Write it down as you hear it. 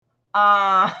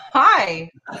Hi,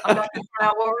 I'm Dr.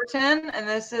 Sharnael, and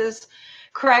this is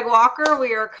Craig Walker.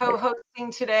 We are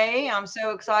co-hosting today. I'm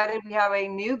so excited. We have a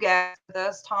new guest with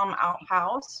us, Tom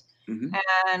Althouse,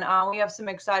 and we have some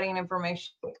exciting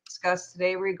information to discuss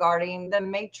today regarding the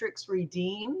Matrix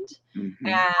Redeemed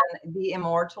and the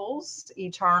Immortals,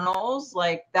 Eternals.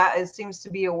 Like that seems to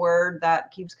be a word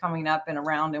that keeps coming up and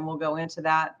around, and we'll go into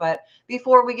that. But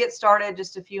before we get started,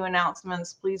 just a few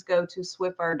announcements. Please go to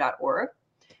swiftwire.org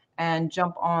and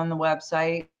jump on the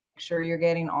website. Make sure you're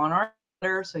getting on our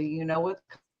letter so you know what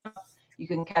you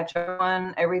can catch up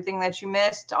on everything that you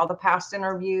missed, all the past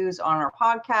interviews on our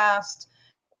podcast.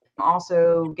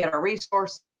 Also get our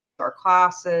resources, our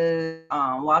classes,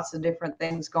 lots of different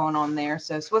things going on there.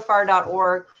 So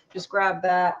swiftfire.org, just grab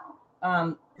that.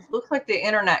 It looks like the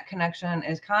internet connection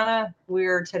is kind of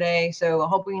weird today, so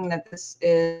hoping that this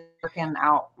is working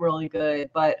out really good.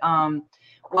 But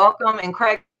welcome, and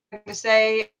Craig, to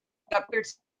say up here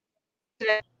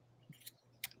today.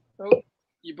 Oh,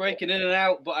 you're breaking in and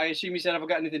out, but I assume you said I've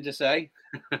got anything to say.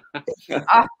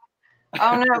 Oh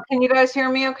no, can you guys hear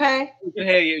me okay? We can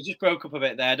hear you. It just broke up a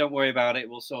bit there. Don't worry about it.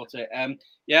 We'll sort it.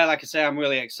 Yeah, like I say, I'm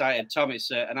really excited. Tom, it's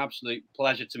an absolute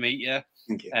pleasure to meet you.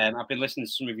 Thank you. I've been listening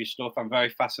to some of your stuff. I'm very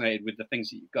fascinated with the things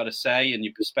that you've got to say and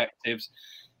your perspectives.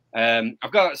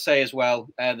 I've got to say as well,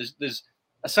 there's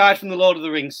aside from the Lord of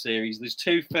the Rings series, there's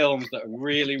two films that are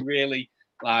really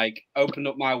like opened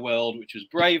up my world, which was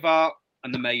Braveheart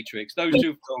and The Matrix. Those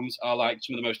two films are like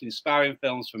some of the most inspiring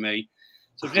films for me.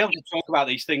 So to be able to talk about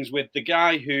these things with the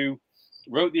guy who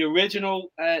wrote the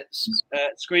original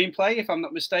screenplay, if I'm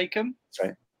not mistaken. That's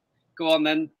right. Go on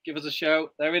then, give us a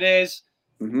show. There it is.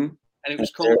 And it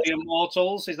was called The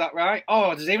Immortals. Is that right?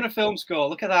 Oh, there's even a film score.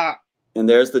 Look at that. And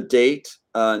there's the date.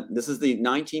 This is the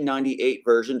 1998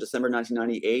 version, December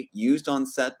 1998, used on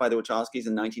set by the Wachowskis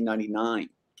in 1999.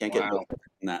 Can't get better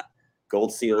than that.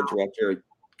 Gold seal, director,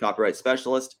 copyright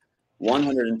specialist,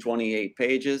 128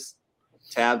 pages,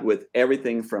 tabbed with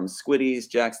everything from Squiddies,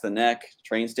 Jack's the Neck,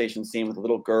 train station scene with a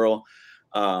little girl,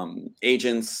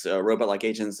 agents, robot-like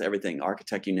agents, everything,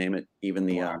 architect, you name it, even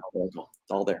the logo.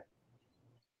 It's all there.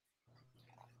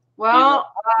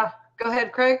 Well, go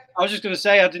ahead, Craig. I was just going to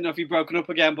say, I didn't know if you'd broken up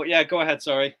again, but yeah, go ahead.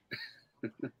 Sorry.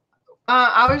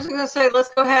 I was going to say, let's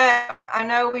go ahead. I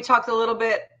know we talked a little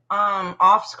bit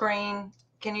off screen.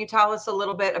 Can you tell us a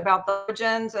little bit about the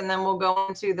origins, and then we'll go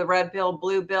into the red pill,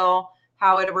 blue pill,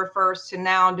 how it refers to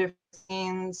now, different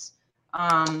scenes.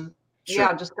 Sure.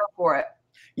 Yeah, just go for it.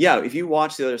 Yeah, if you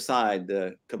watch the other side,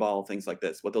 the Cabal, things like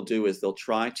this, what they'll do is they'll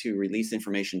try to release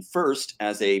information first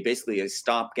as basically a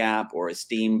stopgap or a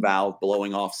steam valve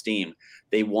blowing off steam.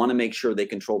 They want to make sure they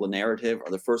control the narrative,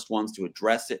 are the first ones to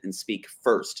address it and speak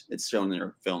first. It's shown in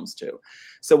their films too.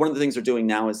 So one of the things they're doing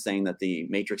now is saying that the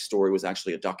Matrix story was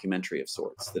actually a documentary of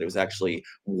sorts, that it was actually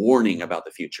warning about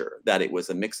the future, that it was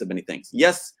a mix of many things.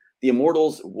 Yes, The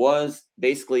Immortals was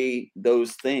basically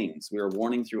those things. We were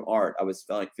warning through art. I was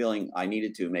feeling I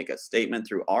needed to make a statement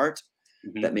through art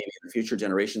that maybe the future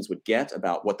generations would get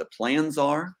about what the plans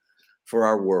are for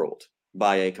our world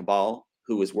by a cabal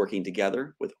who is working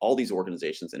together with all these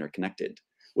organizations interconnected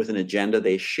with an agenda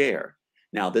they share.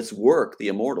 Now, this work, The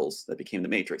Immortals, that became the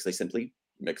Matrix, they simply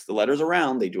mix the letters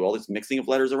around. They do all this mixing of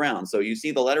letters around. So you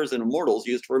see the letters in Immortals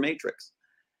used for Matrix.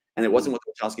 And it wasn't what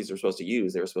the Wachowskis were supposed to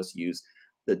use. They were supposed to use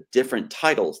the different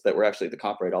titles that were actually the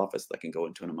Copyright Office that I can go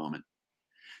into in a moment.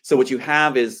 So what you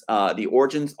have is the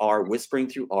origins are whispering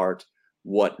through art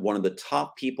what one of the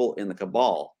top people in the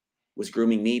cabal was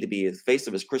grooming me to be the face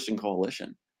of his Christian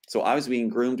coalition. So I was being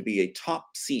groomed to be a top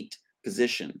seat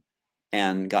position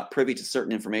and got privy to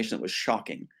certain information that was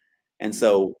shocking. And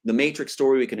so the Matrix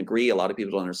story, we can agree, a lot of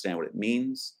people don't understand what it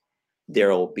means.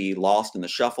 They'll be lost in the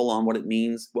shuffle on what it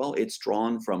means. Well, it's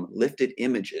drawn from lifted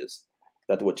images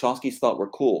that the Wachowskis thought were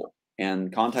cool.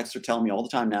 And contexts are telling me all the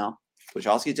time now,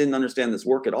 Wachowskis didn't understand this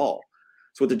work at all.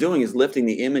 So what they're doing is lifting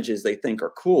the images they think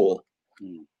are cool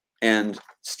and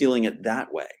stealing it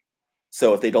that way.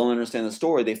 So if they don't understand the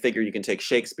story, they figure you can take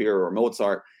Shakespeare or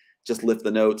Mozart, just lift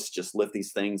the notes, just lift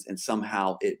these things, and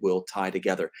somehow it will tie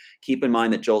together. Keep in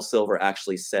mind that Joel Silver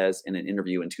actually says in an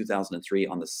interview in 2003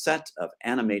 on the set of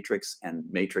Animatrix and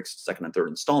Matrix second and third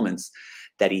installments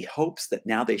that he hopes that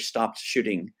now they stopped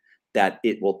shooting that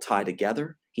it will tie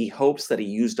together. He hopes that he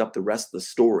used up the rest of the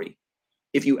story.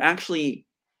 If you actually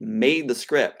made the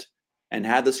script and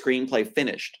had the screenplay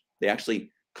finished, they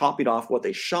actually copied off what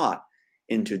they shot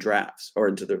into drafts or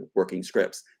into the working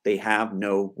scripts. They have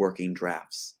no working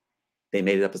drafts. They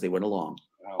made it up as they went along.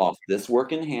 Wow. Off this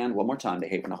work in hand, one more time, they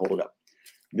hate when I hold it up.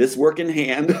 This work in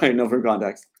hand, I know from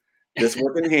context, this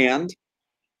work in hand,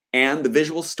 And the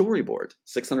visual storyboard,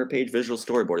 600-page visual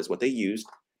storyboard is what they used.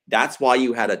 That's why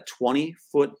you had a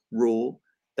 20-foot rule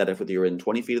that if you're in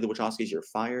 20 feet of the Wachowskis, you're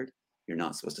fired. You're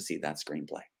not supposed to see that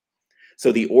screenplay.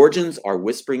 So the origins are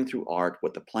whispering through art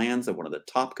what the plans of one of the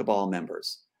top Cabal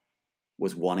members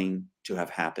was wanting to have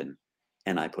happen.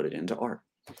 And I put it into art.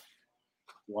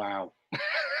 Wow.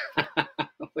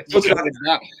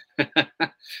 That?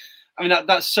 I mean,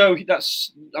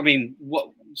 I mean,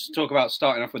 talk about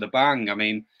starting off with a bang. I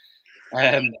mean,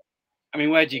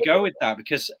 where do you go with that?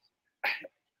 Because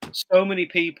so many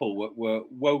people were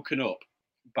woken up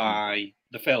by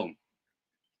the film.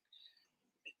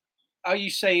 Are you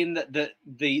saying that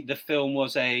the film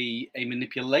was a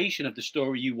manipulation of the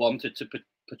story you wanted to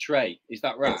portray? Is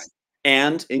that right? Yes.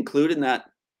 And include in that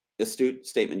astute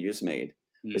statement you just made,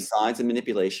 besides a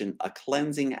manipulation, a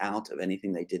cleansing out of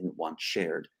anything they didn't want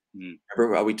shared.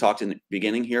 Remember how we talked in the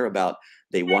beginning here about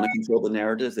they want to control the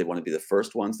narratives. They want to be the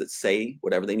first ones that say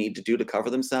whatever they need to do to cover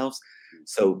themselves.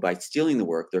 So by stealing the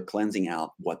work, they're cleansing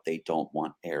out what they don't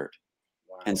want aired.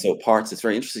 Wow. And so it's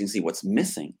very interesting to see what's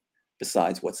missing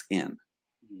besides what's in.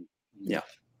 Yeah.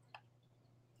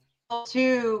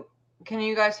 Can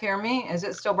you guys hear me? Is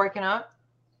it still breaking up?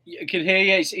 I can hear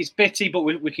you. It's bitty, but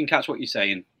we can catch what you're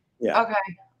saying. Yeah. Okay.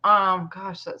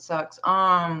 Gosh, that sucks.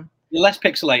 You're less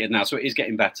pixelated now, so it is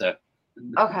getting better.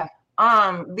 Okay.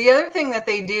 The other thing that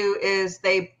they do is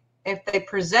if they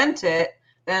present it,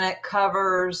 then it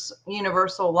covers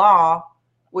universal law,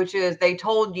 which is they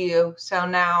told you, so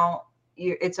now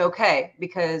it's okay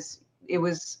because it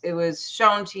was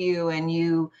shown to you and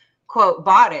you quote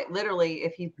bought it. Literally,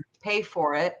 if you pay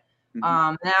for it,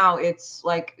 now it's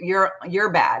like you're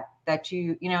bad that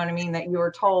you know what I mean, that you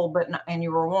were told and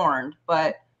you were warned.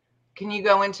 But can you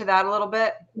go into that a little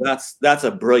bit? That's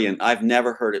a brilliant. I've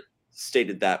never heard it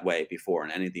stated that way before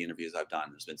in any of the interviews I've done.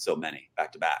 There's been so many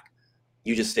back to back.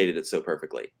 You just stated it so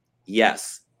perfectly.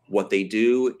 Yes, what they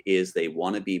do is they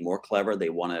want to be more clever. They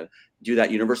want to do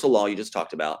that universal law you just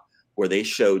talked about, where they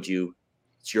showed you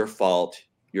it's your fault.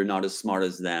 You're not as smart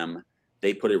as them.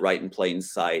 They put it right in plain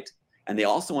sight. And they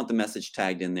also want the message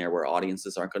tagged in there where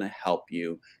audiences aren't going to help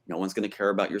you. No one's going to care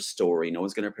about your story. No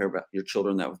one's going to care about your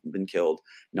children that have been killed.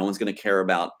 No one's going to care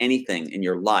about anything in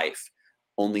your life.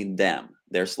 Only them.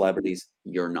 They're celebrities.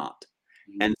 You're not.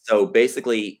 And so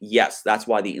basically, yes, that's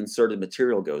why the inserted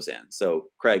material goes in. So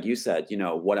Craig, you said,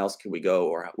 what else could we go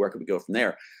or where could we go from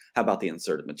there? How about the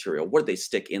inserted material? What did they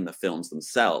stick in the films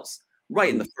themselves? Right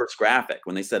in the first graphic,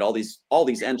 when they said all these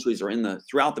entries are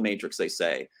throughout the Matrix, they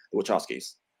say, the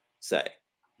Wachowskis say,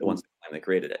 the ones that claim they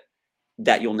created it,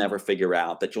 that you'll never figure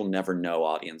out, that you'll never know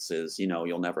audiences,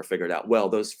 you'll never figure it out. Well,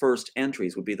 those first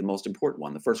entries would be the most important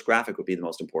one. The first graphic would be the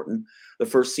most important. The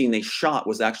first scene they shot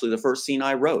was actually the first scene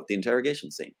I wrote, the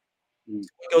interrogation scene. It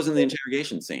goes in the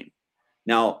interrogation scene.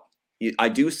 Now, I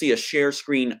do see a share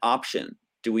screen option.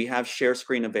 Do we have share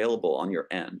screen available on your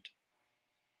end?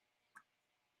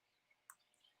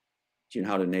 Do you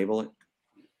know how to enable it?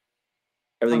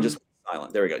 Everything just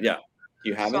silent. There we go. Yeah. Do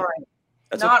you have it?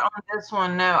 That's not on this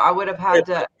one. No, I would have had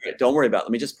to. Don't worry about it.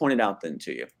 Let me just point it out then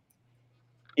to you.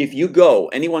 If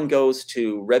anyone goes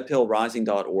to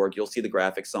redpillrising.org, you'll see the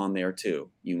graphics on there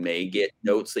too. You may get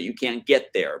notes that you can't get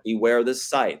there. Beware this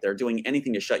site. They're doing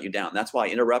anything to shut you down. That's why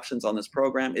interruptions on this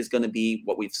program is going to be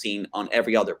what we've seen on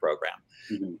every other program.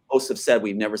 Hosts have said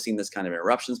we've never seen this kind of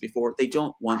interruptions before. They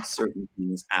don't want certain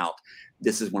things out.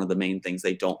 This is one of the main things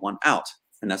they don't want out.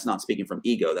 And that's not speaking from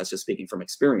ego. That's just speaking from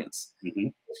experience.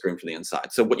 Scream from the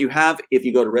inside. So what you have, if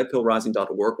you go to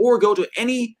redpillrising.org or go to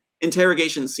any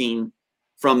interrogation scene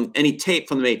from any tape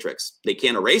from the Matrix, they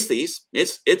can't erase these.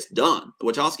 It's done. The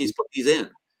Wachowskis put these in.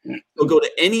 So go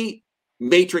to any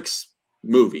Matrix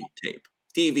movie tape,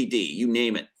 DVD, you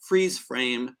name it, freeze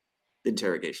frame the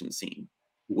interrogation scene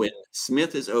when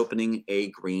Smith is opening a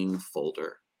green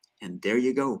folder. And there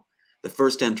you go. The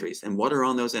first entries. And what are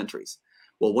on those entries?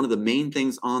 Well, one of the main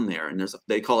things on there, and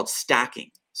they call it stacking.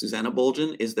 Susanna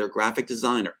Bolgen is their graphic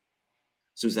designer.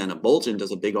 Susanna Bolgen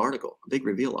does a big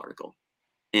reveal article.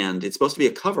 And it's supposed to be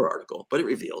a cover article, but it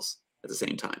reveals at the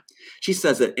same time. She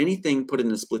says that anything put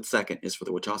in a split second is for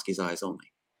the Wachowskis' eyes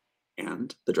only,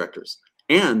 and the directors.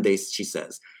 And she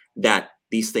says that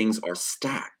these things are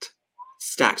stacked.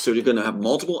 So you're going to have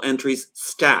multiple entries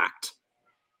stacked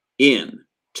in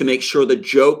to make sure the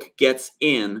joke gets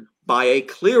in by a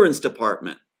clearance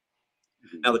department.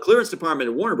 Now, the clearance department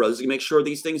at Warner Brothers can make sure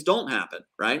these things don't happen,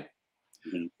 right?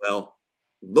 Well,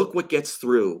 look what gets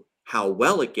through, how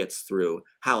well it gets through,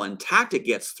 how intact it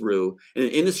gets through in an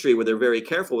industry where they're very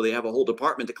careful, where they have a whole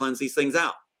department to cleanse these things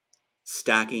out.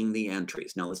 Stacking the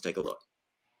entries. Now, let's take a look.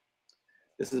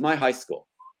 This is my high school,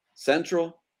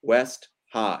 Central West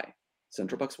High,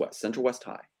 Central West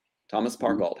High, Thomas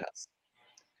Park Althouse.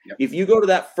 Yep. If you go to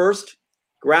that first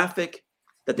graphic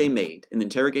that they made in the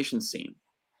interrogation scene,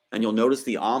 and you'll notice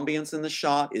the ambience in the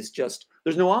shot is just,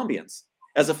 there's no ambience.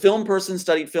 As a film person,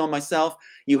 studied film myself,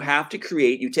 you have to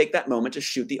create, you take that moment to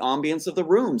shoot the ambience of the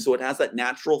room so it has that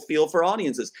natural feel for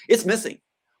audiences. It's missing.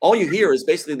 All you hear is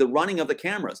basically the running of the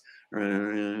cameras.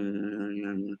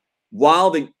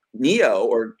 While the Neo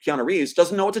or Keanu Reeves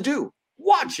doesn't know what to do.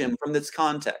 Watch him from this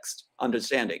context,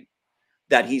 understanding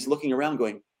that he's looking around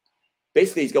going,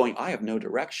 basically he's going, I have no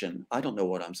direction. I don't know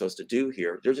what I'm supposed to do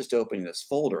here. They're just opening this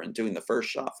folder and doing the first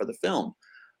shot for the film.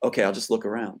 Okay, I'll just look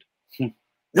around.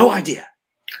 No idea.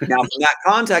 Now, from that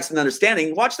context and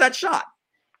understanding, watch that shot.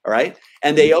 All right.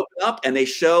 And they open up and they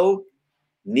show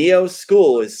Neo's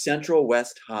school is Central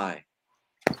West High.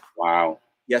 Wow.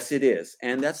 Yes, it is.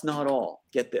 And that's not all.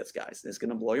 Get this, guys. It's going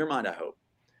to blow your mind, I hope.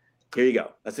 Here you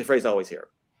go. That's the phrase I always hear.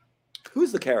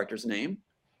 Who's the character's name?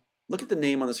 Look at the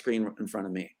name on the screen in front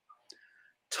of me.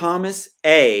 Thomas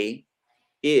A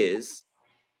is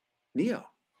Neo.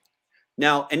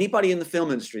 Now, anybody in the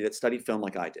film industry that studied film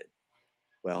like I did,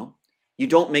 well, you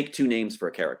don't make two names for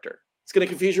a character. It's going to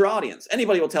confuse your audience.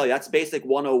 Anybody will tell you that's basic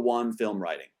 101 film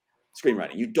writing,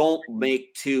 screenwriting. You don't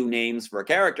make two names for a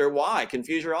character. Why?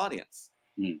 Confuse your audience.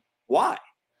 Why?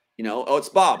 You know, oh, it's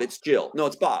Bob, it's Jill. No,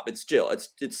 it's Bob, it's Jill.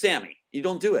 It's Sammy. You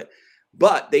don't do it.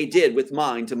 But they did with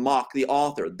mine to mock the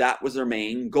author. That was their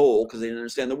main goal because they didn't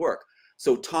understand the work.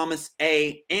 So Thomas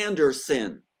A.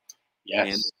 Anderson.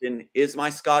 Yes. Anderson is my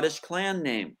Scottish clan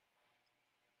name.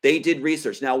 They did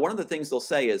research. Now, one of the things they'll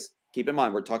say is, keep in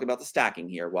mind, we're talking about the stacking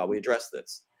here while we address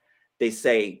this. They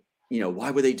say, you know,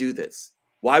 why would they do this?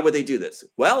 Why would they do this?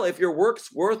 Well, if your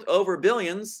work's worth over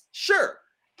billions, sure.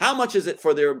 How much is it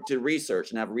for them to research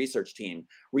and have a research team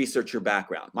research your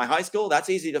background? My high school, that's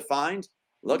easy to find.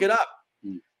 Look it up.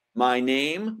 My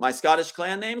name, my Scottish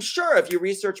clan name, sure. If you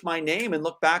research my name and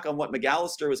look back on what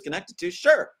McAllister was connected to,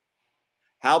 sure.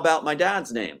 How about my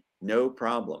dad's name? No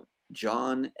problem.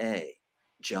 John A.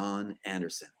 John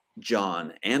Anderson.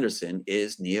 John Anderson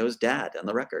is Neo's dad on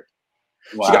the record.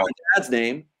 Wow. So you got my dad's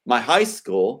name, my high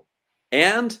school,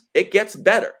 and it gets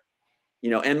better, you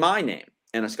know, and my name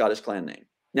and a Scottish clan name.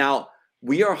 Now,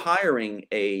 we are hiring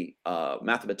a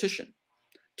mathematician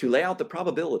to lay out the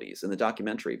probabilities in the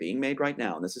documentary being made right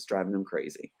now, and this is driving them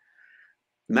crazy.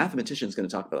 The mathematician is going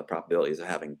to talk about the probabilities of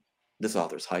having this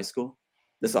author's high school,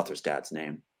 this author's dad's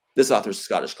name, this author's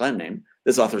Scottish clan name,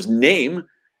 this author's name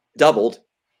doubled,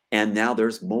 and now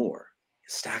there's more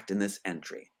stacked in this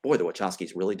entry. Boy, the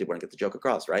Wachowskis really did want to get the joke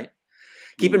across, right?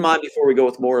 Keep in mind, before we go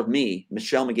with more of me,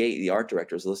 Michelle McGahey, the art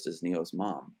director, is listed as Neo's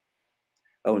mom.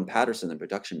 Owen Patterson, the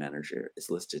production manager,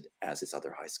 is listed as his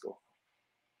other high school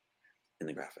in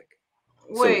the graphic.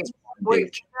 Wait, so say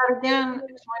that again.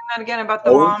 Explain that again about the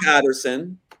Owen mom.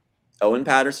 Patterson. Owen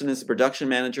Patterson is the production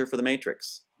manager for The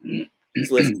Matrix.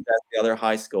 He's listed as the other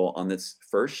high school on this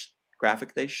first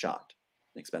graphic they shot,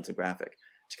 an expensive graphic,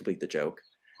 to complete the joke.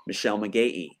 Michelle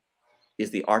McGahey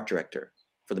is the art director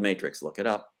for The Matrix. Look it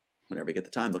up. Whenever you get the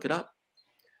time, look it up.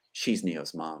 She's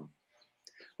Neo's mom.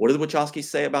 What do the Wachowskis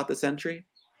say about this entry?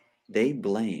 They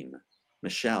blame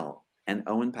Michelle and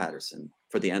Owen Patterson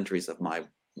for the entries of my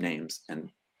names and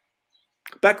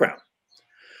background.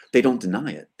 They don't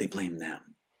deny it. They blame them.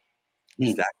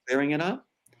 Is that clearing it up?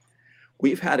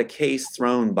 We've had a case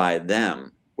thrown by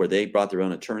them where they brought their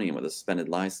own attorney in with a suspended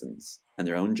license and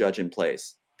their own judge in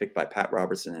place, picked by Pat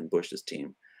Robertson and Bush's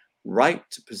team, right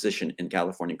to position in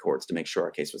California courts to make sure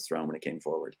our case was thrown when it came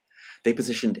forward. They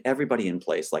positioned everybody in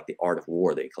place like the art of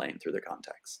war, they claim, through their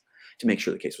contacts, to make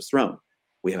sure the case was thrown.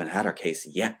 We haven't had our case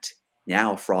yet.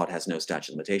 Now fraud has no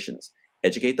statute of limitations.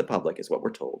 Educate the public is what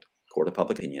we're told, court of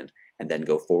public opinion, and then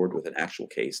go forward with an actual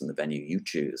case in the venue you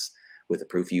choose with the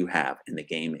proof you have, and the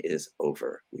game is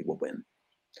over. We will win.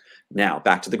 Now,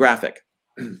 back to the graphic.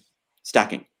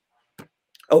 Stacking.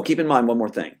 Oh, keep in mind one more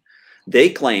thing. They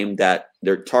claim that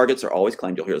their targets are always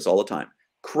claimed, you'll hear this all the time,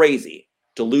 crazy,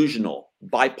 delusional,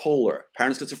 bipolar,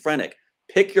 paranoid schizophrenic.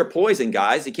 Pick your poison,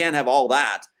 guys. You can't have all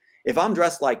that. If I'm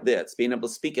dressed like this, being able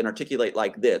to speak and articulate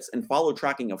like this, and follow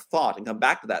tracking of thought and come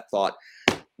back to that thought,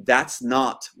 that's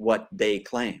not what they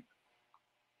claim.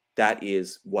 That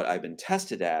is what I've been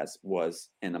tested as was,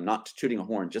 and I'm not tooting a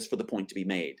horn just for the point to be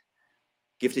made,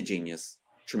 gifted genius,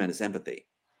 tremendous empathy.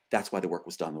 That's why the work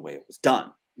was done the way it was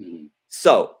done.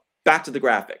 So back to the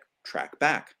graphic, track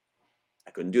back.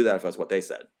 I couldn't do that if that's what they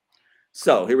said.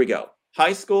 So here we go.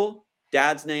 High school,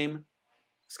 dad's name,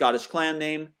 Scottish clan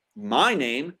name, my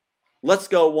name. Let's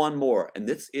go one more. And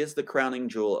this is the crowning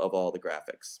jewel of all the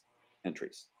graphics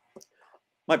entries.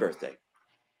 My birthday.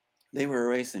 They were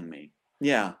erasing me.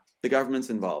 Yeah, The government's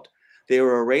involved. They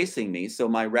were erasing me, so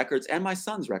my records and my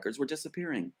son's records were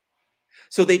disappearing.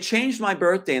 So they changed my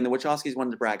birthday, and the Wachowskis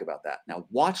wanted to brag about that. Now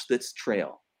watch this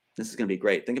trail. This is going to be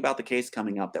great. Think about the case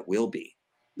coming up that will be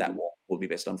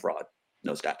based on fraud,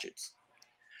 no statutes.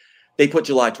 They put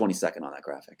July 22nd on that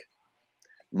graphic.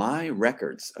 My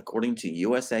records, according to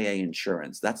USAA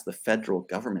Insurance, that's the federal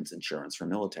government's insurance for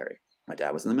military. My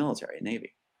dad was in the military,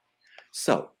 Navy.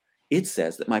 So it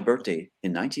says that my birthday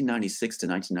in 1996 to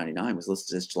 1999 was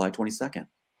listed as July 22nd.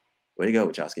 Way to go,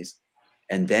 Wachowskis.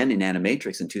 And then in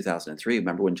Animatrix in 2003,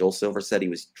 remember when Joel Silver said he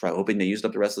was hoping they used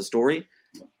up the rest of the story?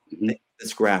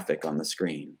 This graphic on the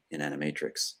screen in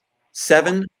Animatrix.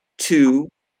 7, 2,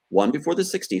 1 before the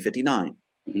 60, 59.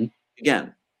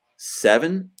 Again,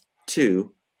 7,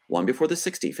 2, 1 before the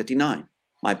 60, 59.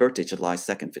 My birthday, July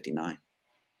 2nd, 59.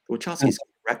 The Wachowskis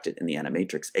corrected in the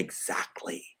Animatrix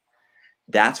exactly.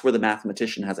 That's where the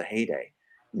mathematician has a heyday.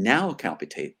 Now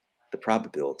computate the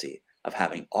probability of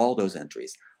having all those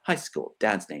entries. High school,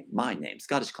 dad's name, my name,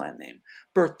 Scottish clan name,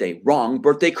 birthday, wrong,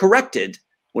 birthday corrected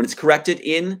when it's corrected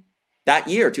in that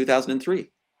year,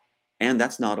 2003. And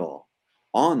that's not all.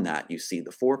 On that, you see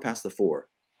the 4 past the 4.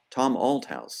 Tom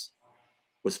Althouse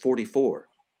was 44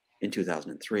 in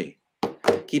 2003.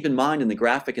 Keep in mind in the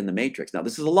graphic in the Matrix, now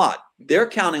this is a lot. They're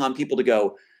counting on people to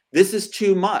go, this is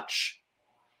too much.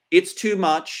 It's too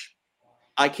much.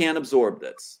 I can't absorb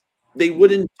this. They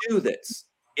wouldn't do this.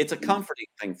 It's a comforting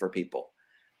thing for people.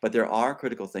 But there are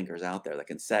critical thinkers out there that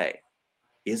can say,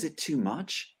 is it too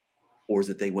much? Or is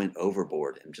it they went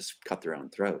overboard and just cut their own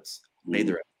throats, made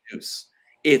their own use?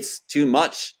 It's too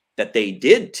much that they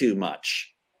did too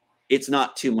much. It's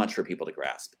not too much for people to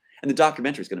grasp. And the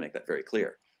documentary is going to make that very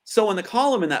clear. So in the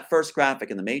column in that first graphic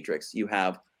in the Matrix, you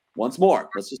have, once more,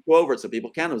 let's just go over it so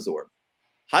people can absorb.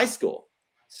 High school,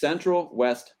 Central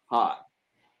West High.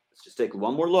 Let's just take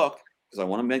one more look because I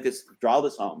want to draw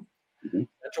this home.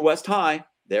 Central West High,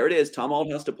 there it is, Tom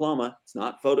Althouse diploma. It's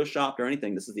not photoshopped or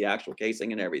anything. This is the actual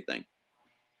casing and everything.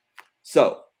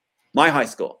 So my high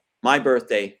school, my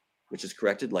birthday, which is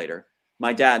corrected later,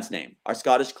 my dad's name, our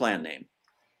Scottish clan name,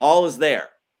 all is there.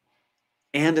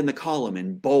 And in the column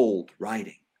in bold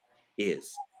writing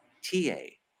is TA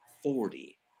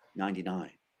 4099.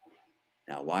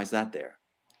 Now, why is that there?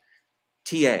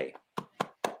 TA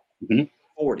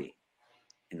 40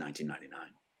 in 1999.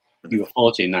 You were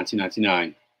 40 in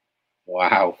 1999.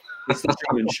 Wow. It's the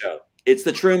Truman Show. It's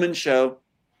the Truman Show.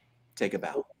 Take a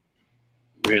bow.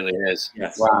 Really is.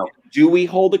 Yes. Wow. Do we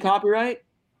hold the copyright?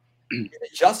 Did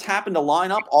it just happen to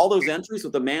line up all those entries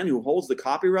with the man who holds the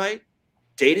copyright?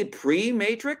 Dated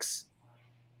pre-Matrix?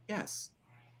 Yes.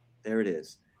 There it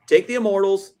is. Take the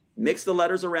immortals, mix the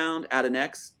letters around, add an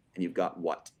X, and you've got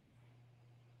what?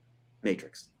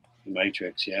 Matrix.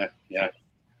 Matrix, yeah. Yeah.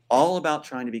 All about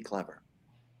trying to be clever.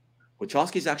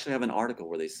 Wachowskis actually have an article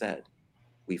where they said,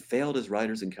 we failed as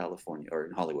writers in California or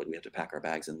in Hollywood. We have to pack our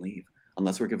bags and leave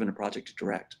unless we're given a project to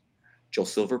direct. Joel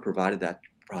Silver provided that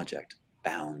project,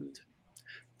 Bound.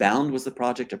 Bound was the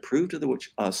project approved to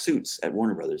the Suits at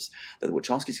Warner Brothers that the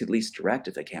Wachowskis could at least direct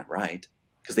if they can't write,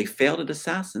 because they failed at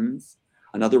Assassins.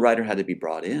 Another writer had to be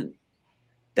brought in.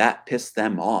 That pissed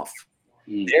them off.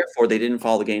 Therefore, they didn't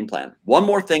follow the game plan. One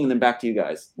more thing, and then back to you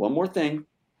guys. One more thing.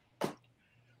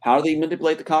 How do they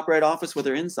manipulate the Copyright Office with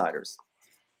their insiders?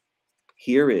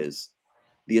 Here is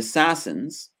the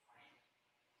Assassins.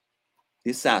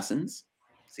 The Assassins.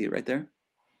 See it right there?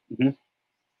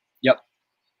 Yep.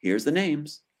 Here's the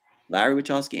names. Larry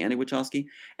Wachowski, Andy Wachowski,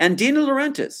 and Dina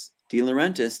Laurentiis. Dina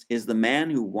Laurentiis is the man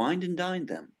who wined and dined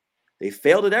them. They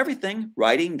failed at everything.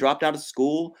 Writing, dropped out of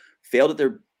school, failed at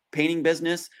their painting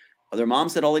business. Their mom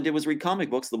said all they did was read comic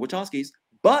books, the Wachowskis.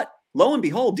 But lo and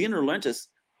behold, Dina Laurentiis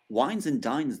wines and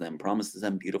dines them, promises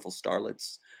them beautiful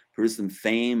starlets, produces them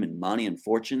fame and money and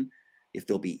fortune if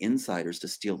they'll be insiders to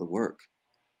steal the work.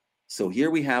 So here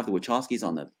we have the Wachowskis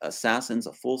on the Assassins,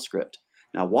 a full script.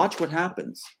 Now watch what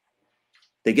happens.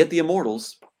 They get the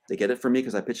immortals. They get it from me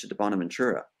because I pitched it to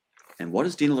Bonaventura. And what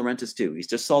does Dina Laurentiis do? He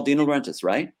just saw Dina Laurentiis,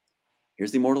 right?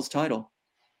 Here's the immortals title.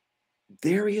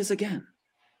 There he is again.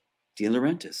 Dina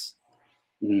Laurentiis.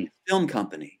 Film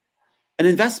company. An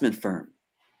investment firm.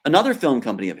 Another film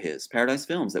company of his, Paradise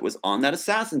Films, that was on that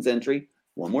Assassins entry.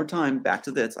 One more time, back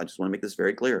to this. I just want to make this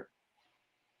very clear.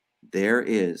 There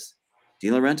is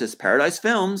Dina Laurentiis, Paradise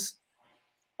Films,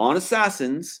 on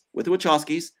Assassins with the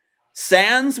Wachowskis.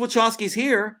 Sans Wachowskis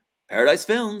here, Paradise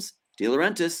Films, Dina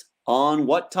Laurentiis on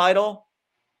what title?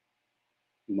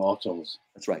 Immortals.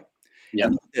 That's right. Yeah.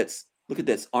 Look at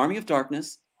this. Army of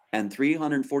Darkness and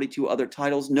 342 other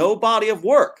titles. No body of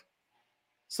work.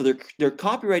 So they're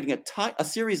copywriting a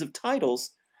series of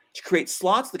titles to create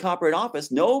slots at the Copyright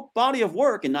Office. No body of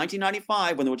work in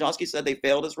 1995 when the Wachowskis said they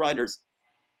failed as writers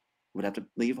would have to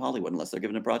leave Hollywood unless they're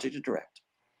given a project to direct.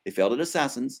 They failed at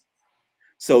Assassins.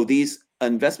 So these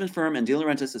investment firm and De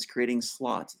Laurentiis is creating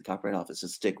slots at the Copyright Office to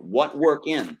stick what work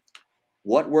in.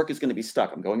 What work is going to be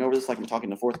stuck? I'm going over this like I'm talking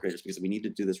to fourth graders because we need to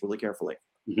do this really carefully.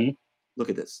 Look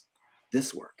at this.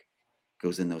 This work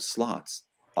goes in those slots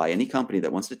by any company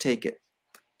that wants to take it,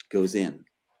 goes in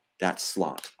that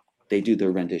slot. They do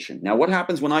their rendition. Now, what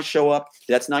happens when I show up?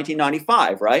 That's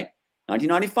 1995, right?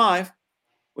 1995.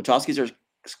 Wachowskis are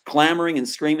clamoring and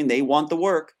screaming. They want the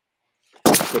work.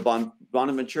 So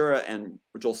Bonaventura and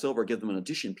Joel Silver give them an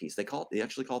audition piece. They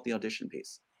actually call it the audition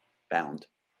piece, Bound.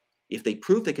 If they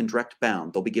prove they can direct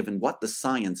Bound, they'll be given what? The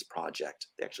science project.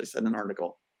 They actually said in an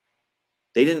article.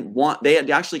 They had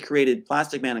actually created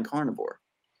Plastic Man and Carnivore.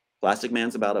 Plastic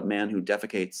Man's about a man who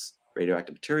defecates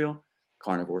radioactive material.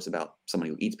 Carnivore is about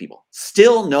somebody who eats people.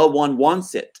 Still, no one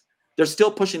wants it. They're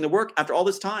still pushing the work after all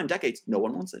this time, decades. No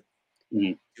one wants it.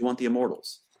 You want the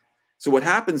Immortals. So what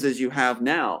happens is you have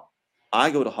now, I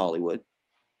go to Hollywood,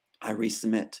 I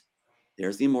resubmit.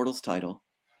 There's the Immortals title.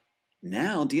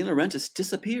 Now De Laurentiis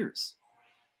disappears.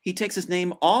 He takes his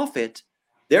name off it.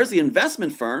 There's the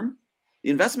investment firm. The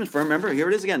investment firm, remember, here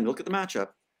it is again. Look at the matchup.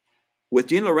 With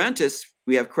De Laurentiis,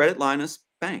 we have Credit Linus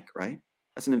Bank, right?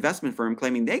 That's an investment firm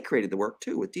claiming they created the work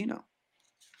too with Dino.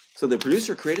 So the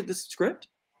producer created this script.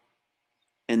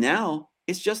 And now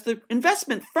it's just the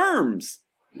investment firms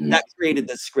that created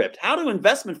this script. How do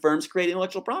investment firms create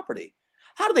intellectual property?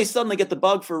 How do they suddenly get the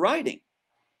bug for writing?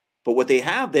 But what they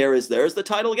have there's the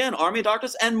title again, Army of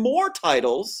Darkness, and more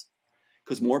titles,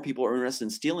 because more people are interested in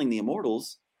stealing the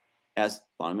Immortals. As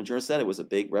Bonaventura said, it was a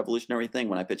big revolutionary thing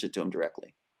when I pitched it to him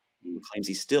directly. He claims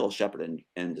he still shepherded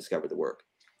and discovered the work.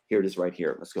 Here it is right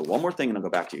here. Let's go one more thing and I'll go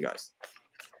back to you guys.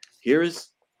 Here is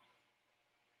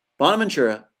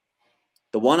Bonaventura,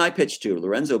 the one I pitched to,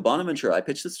 Lorenzo Bonaventura. I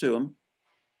pitched this to him,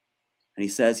 and he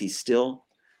says he's the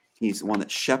one that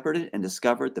shepherded and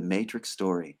discovered the Matrix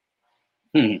story.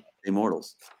 The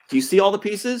Immortals. Do you see all the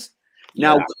pieces?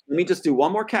 Now, let me just do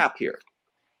one more cap here.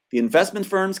 The investment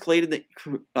firms created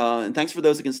and thanks for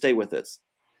those who can stay with us.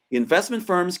 The investment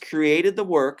firms created the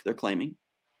work, they're claiming.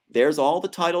 There's all the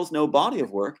titles, no body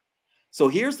of work. So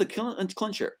here's the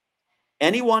clincher.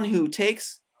 Anyone who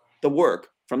takes the work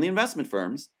from the investment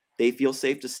firms, they feel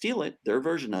safe to steal it, their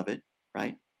version of it,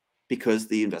 right? Because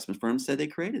the investment firms said they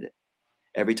created it.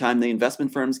 Every time the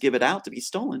investment firms give it out to be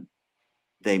stolen,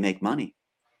 they make money.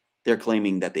 They're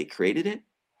claiming that they created it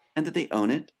and that they own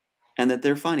it and that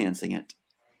they're financing it.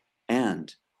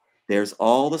 And there's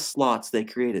all the slots they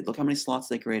created. Look how many slots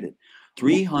they created.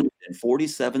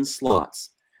 347 slots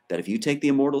that if you take the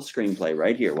Immortals screenplay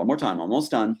right here, one more time, almost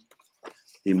done.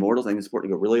 The Immortals, I think it's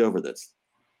important to go really over this.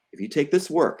 If you take this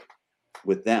work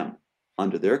with them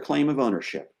under their claim of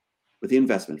ownership with the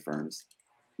investment firms,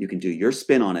 you can do your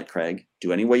spin on it, Craig.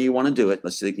 Do any way you want to do it.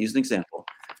 Let's use an example.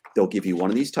 They'll give you one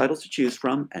of these titles to choose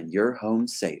from, and you're home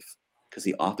safe because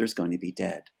the author's going to be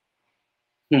dead.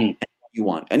 You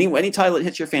want any title that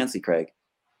hits your fancy, Craig,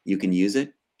 you can use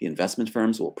it. The investment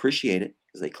firms will appreciate it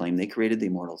because they claim they created the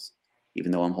Immortals,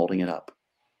 even though I'm holding it up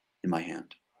in my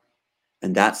hand.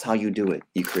 And that's how you do it.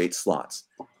 You create slots.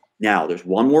 Now, there's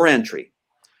one more entry.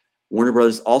 Warner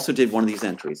Brothers also did one of these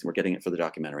entries, and we're getting it for the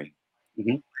documentary.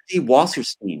 Wendy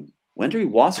Wasserstein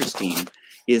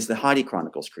is the Heidi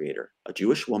Chronicles creator, a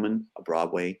Jewish woman, a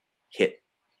Broadway hit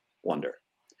wonder.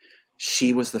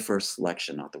 She was the first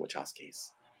selection, not the Wachowskis.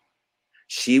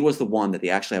 She was the one that they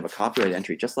actually have a copyright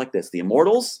entry just like this. The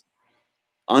Immortals,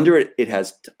 under it, it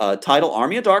has a title,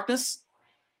 Army of Darkness,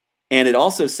 and it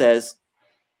also says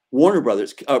Warner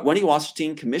Brothers, Wendy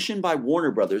Wasserstein, commissioned by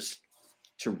Warner Brothers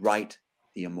to write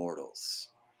the Immortals.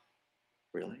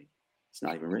 Really? It's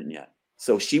not even written yet.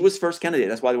 So she was first candidate.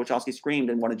 That's why the Wachowskis screamed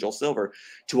and wanted Joel Silver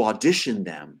to audition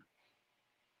them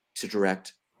to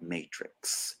direct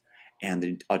Matrix. And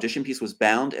the audition piece was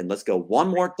Bound. And let's go one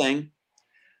more thing.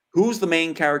 Who's the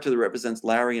main character that represents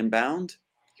Larry in Bound?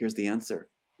 Here's the answer.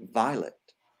 Violet.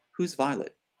 Who's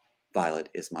Violet? Violet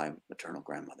is my maternal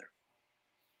grandmother.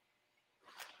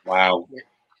 Wow.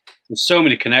 There's so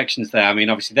many connections there. I mean,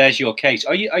 obviously, there's your case.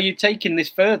 Are you taking this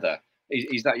further?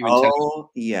 Is that your intention? Oh,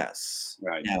 yes.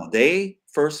 Right. Now, they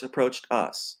first approached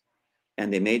us,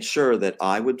 and they made sure that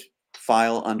I would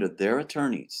file under their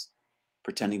attorneys,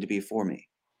 pretending to be for me.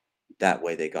 That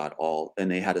way they got all, and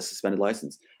they had a suspended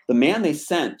license. The man they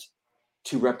sent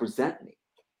to represent me,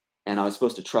 and I was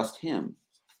supposed to trust him,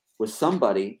 was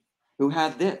somebody who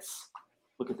had this.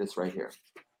 Look at this right here.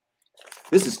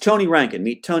 This is Tony Rankin.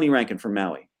 Meet Tony Rankin from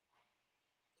Maui.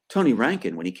 Tony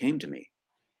Rankin, when he came to me,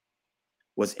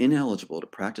 was ineligible to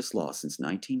practice law since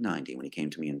 1990 when he came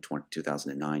to me in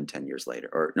 2009, 10 years later,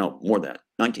 or no, more than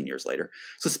 19 years later,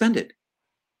 suspended,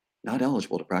 not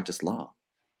eligible to practice law.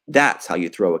 That's how you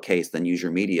throw a case, then use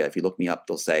your media. If you look me up,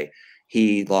 they'll say,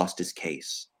 he lost his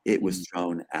case. It was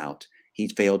thrown out. He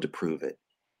failed to prove it.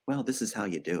 Well, this is how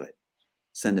you do it.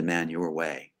 Send a man your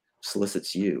way,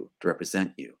 solicits you to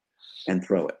represent you, and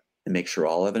throw it. And make sure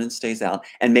all evidence stays out,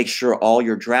 and make sure all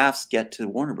your drafts get to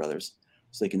Warner Brothers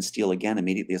so they can steal again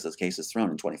immediately as this case is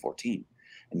thrown in 2014.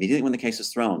 Immediately when the case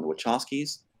is thrown, the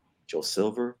Wachowskis, Joel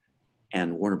Silver,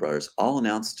 and Warner Brothers all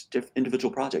announced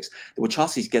individual projects. The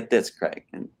Wachowskis, get this, Craig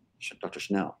and Dr.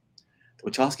 Sharnael, the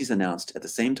Wachowskis announced at the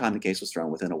same time the case was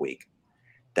thrown, within a week,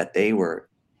 that they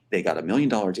got $1 million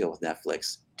deal with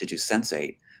Netflix to do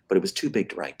Sense8, but it was too big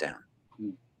to write down.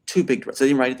 Too big. So they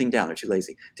didn't write anything down. They're too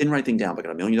lazy. Didn't write anything down, but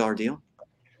got $1 million deal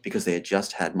because they had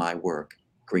just had my work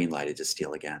green-lighted to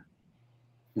steal again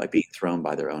by being thrown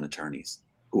by their own attorneys,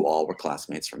 who all were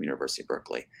classmates from University of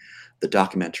Berkeley. The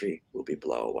documentary will be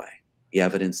blow away. The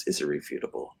evidence is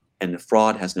irrefutable, and the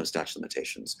fraud has no statute of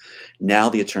limitations. Now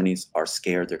the attorneys are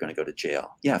scared they're going to go to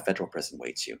jail. Yeah, federal prison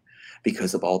waits you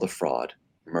because of all the fraud,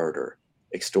 murder,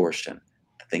 extortion,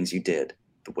 the things you did,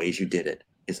 the ways you did it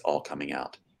is all coming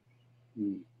out.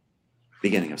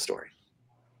 Beginning of story.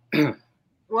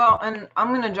 Well, and I'm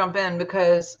going to jump in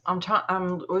because I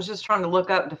was just trying to look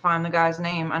up to find the guy's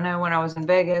name. I know when I was in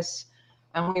Vegas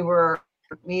and we were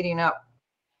meeting up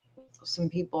with some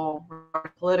people for a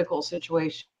political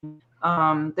situation,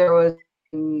 there was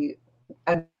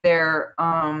there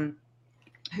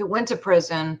who went to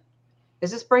prison.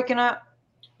 Is this breaking up?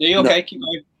 Are you okay? Keep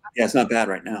going. Yeah, it's not bad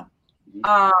right now.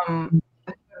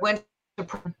 Went to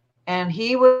prison, and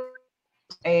he was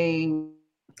a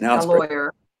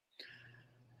lawyer.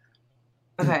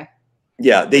 Okay.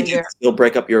 Yeah, they'll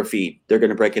break up your feed. They're going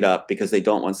to break it up because they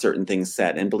don't want certain things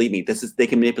said. And believe me, they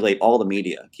can manipulate all the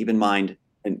media. Keep in mind,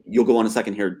 and you'll go on a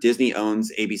second here. Disney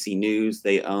owns ABC News.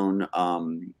 They own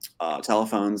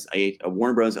telephones.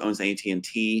 Warner Bros. Owns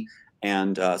AT&T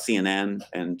and CNN,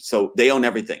 and so they own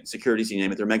everything. Securities, you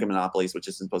name it. They're mega monopolies, which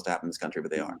isn't supposed to happen in this country, but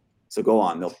they are. So go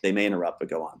on. They may interrupt, but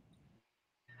go on.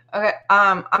 Okay,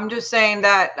 I'm just saying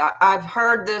that I've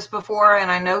heard this before,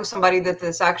 and I know somebody that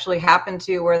this actually happened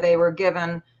to, where they were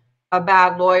given a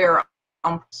bad lawyer,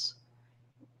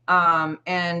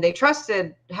 and they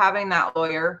trusted having that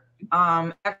lawyer.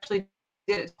 Actually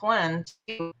did it to Flynn,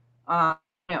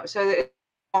 so it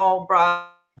all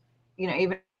brought,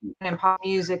 even in pop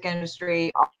music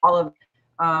industry, all of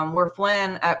where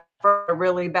Flynn at first a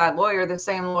really bad lawyer, the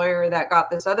same lawyer that got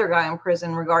this other guy in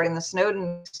prison regarding the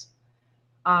Snowden.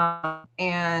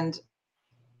 And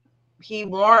he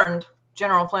warned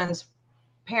General Flynn's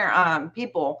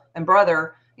people and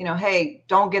brother, hey,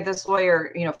 don't get this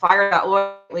lawyer, fire that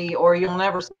lawyer or you'll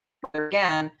never see him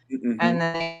again. And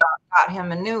then they got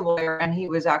him a new lawyer and he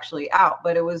was actually out.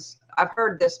 But I've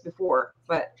heard this before,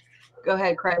 but go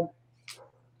ahead, Craig.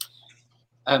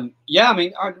 Yeah, I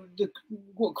mean, the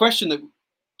question that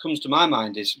comes to my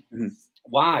mind is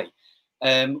why?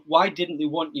 Why didn't they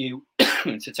want you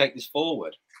to take this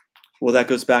forward? Well, that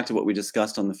goes back to what we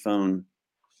discussed on the phone,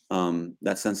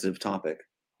 that sensitive topic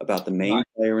about the main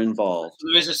player involved. So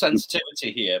there is a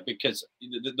sensitivity here because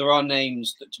there are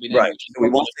names that to be named. Right. So we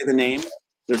won't say the name.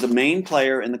 There's a main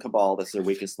player in the cabal that's their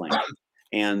weakest link.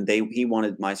 And he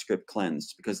wanted my script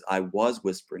cleansed because I was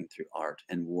whispering through art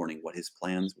and warning what his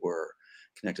plans were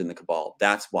connected in the cabal.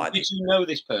 That's why. Did you know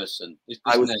this person?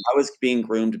 I was being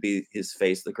groomed to be his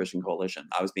face of the Christian Coalition.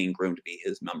 I was being groomed to be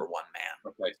his #1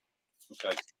 man.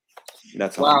 Okay.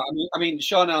 That's wow. I mean,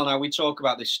 Sharnael, now we talk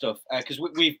about this stuff because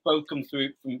we've both come through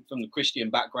from the Christian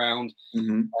background.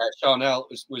 Sharnael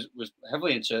was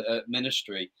heavily into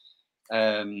ministry,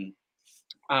 and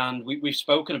we've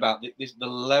spoken about the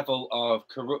level of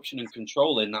corruption and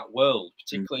control in that world,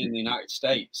 particularly in the United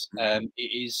States.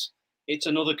 It's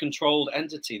another controlled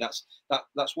entity.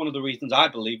 That's one of the reasons I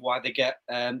believe why they get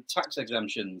tax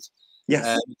exemptions.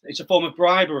 Yes, it's a form of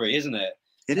bribery, isn't it?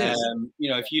 It is.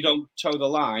 If you don't toe the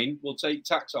line, we'll take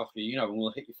tax off you, and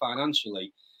we'll hit you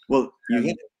financially. Well, you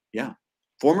hit it. Yeah.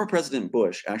 Former President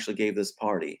Bush actually gave this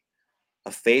party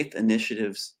a faith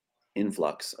initiatives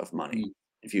influx of money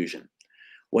infusion.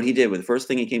 What he did with the first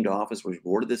thing he came to office was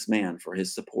rewarded this man for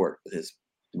his support with his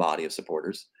body of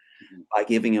supporters by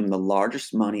giving him the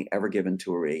largest money ever given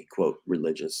to a quote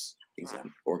religious exempt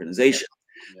organization.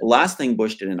 The last thing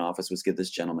Bush did in office was give this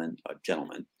gentleman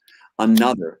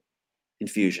another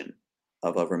infusion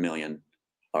of over $1 million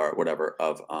or whatever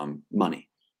of money.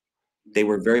 They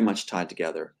were very much tied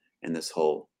together in this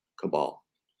whole cabal.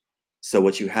 So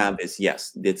what you have is,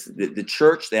 yes, it's the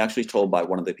church. They actually told by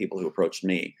one of the people who approached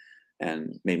me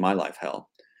and made my life hell,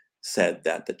 said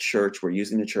that the church, we're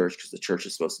using the church because the church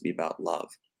is supposed to be about love.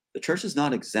 The church is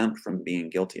not exempt from being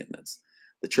guilty in this.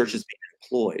 The church is being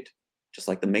employed, just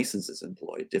like the Masons is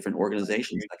employed, different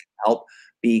organizations that can help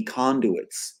be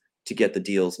conduits to get the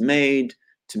deals made,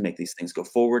 to make these things go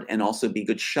forward, and also be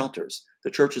good shelters.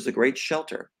 The church is a great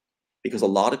shelter because a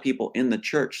lot of people in the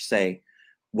church say,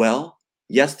 well,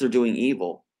 yes, they're doing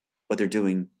evil, but they're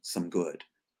doing some good.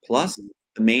 Plus,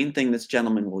 the main thing this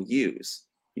gentleman will use,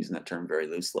 using that term very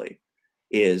loosely,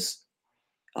 is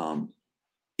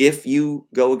if you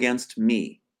go against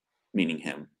me, meaning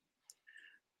him,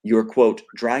 you're, quote,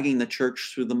 dragging the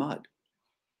church through the mud.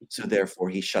 So therefore,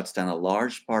 he shuts down a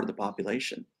large part of the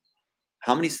population.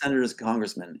 How many senators and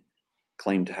congressmen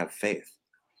claim to have faith?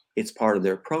 It's part of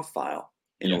their profile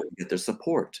in order to get their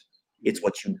support. It's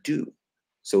what you do.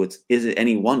 So is it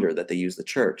any wonder that they use the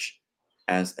church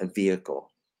as a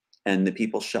vehicle? And the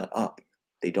people shut up.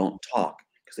 They don't talk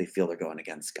because they feel they're going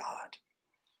against God.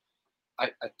 I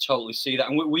totally see that.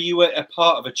 And were you a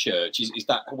part of a church? Is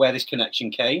that where this connection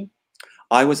came?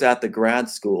 I was at the grad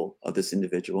school of this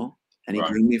individual, and he Right.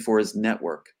 groomed me for his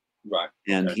network. Right.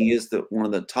 And Okay. he is one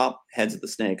of the top heads of the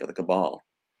snake of the cabal.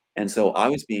 And so I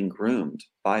was being groomed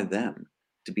by them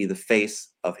to be the face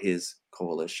of his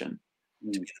coalition,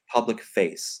 to be the public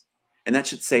face. And that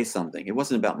should say something. It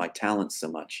wasn't about my talents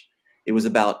so much. It was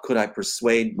about, could I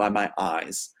persuade by my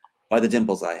eyes, by the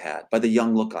dimples I had, by the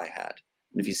young look I had.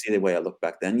 And if you see the way I looked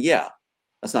back then, yeah,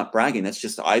 that's not bragging. That's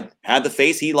just, I had the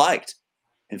face he liked.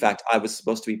 In fact, I was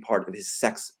supposed to be part of his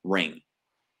sex ring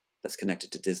that's connected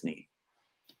to Disney.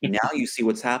 Now you see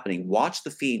what's happening. Watch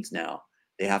the feeds now.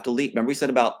 They have to leak. Remember we said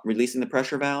about releasing the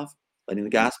pressure valve, letting the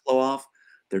gas blow off?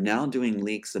 They're now doing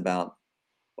leaks about,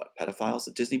 what, pedophiles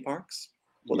at Disney parks?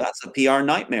 Well, that's a PR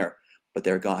nightmare. But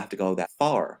they're going to have to go that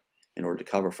far in order to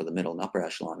cover for the middle and upper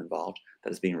echelon involved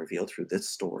that is being revealed through this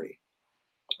story.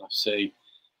 I see.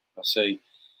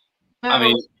 I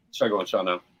mean, sorry, go on,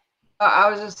 Sharnael. I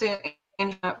was just saying,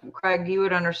 Craig, you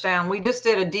would understand. We just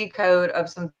did a decode of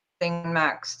something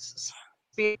Max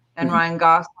and Ryan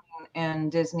Gosling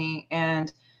and Disney,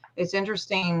 and it's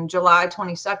interesting. July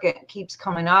 22nd keeps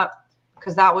coming up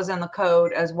because that was in the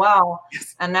code as well.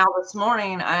 Yes. And now this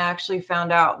morning, I actually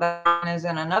found out that Ryan is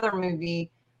in another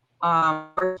movie.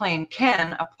 We're playing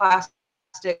Ken, a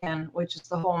plastic, which is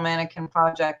the whole mannequin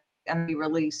project, and be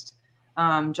released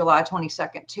July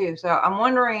 22nd too. So I'm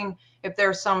wondering if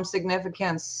there's some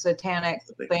significance satanic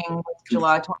thing with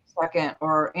July 22nd,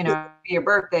 or your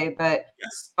birthday, but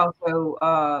yes,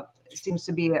 also it seems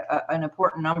to be an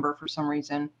important number for some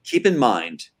reason. Keep in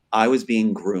mind, I was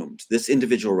being groomed. This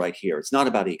individual right here, it's not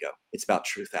about ego. It's about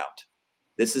truth out.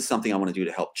 This is something I want to do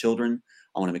to help children.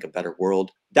 I want to make a better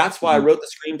world. That's why I wrote the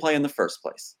screenplay in the first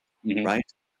place, right?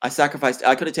 I sacrificed.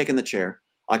 I could have taken the chair.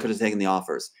 I could have taken the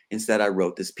offers. Instead, I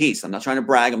wrote this piece. I'm not trying to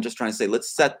brag. I'm just trying to say,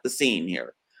 let's set the scene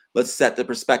here. Let's set the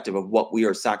perspective of what we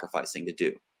are sacrificing to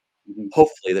do.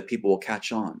 Hopefully that people will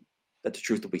catch on, that the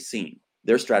truth will be seen.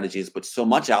 Their strategy is put so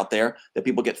much out there that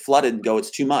people get flooded and go,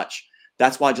 it's too much.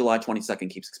 That's why July 22nd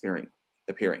keeps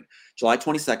appearing. July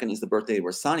 22nd is the birthday they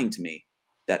were assigning to me.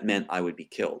 That meant I would be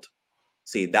killed.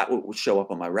 See, that would show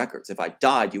up on my records. If I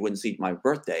died, you wouldn't see my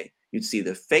birthday. You'd see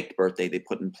the fake birthday they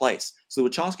put in place. So the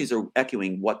Wachowskis are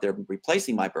echoing what they're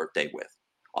replacing my birthday with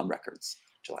on records,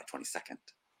 July 22nd.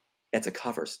 It's a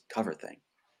cover thing.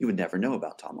 You would never know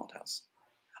about Tom Althouse.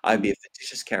 I'd be a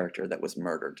fictitious character that was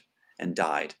murdered and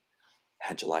died.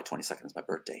 Had July 22nd as my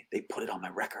birthday. They put it on my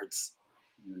records.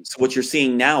 So what you're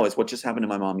seeing now is what just happened to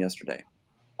my mom yesterday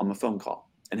on a phone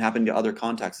call, and happened to other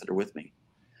contacts that are with me.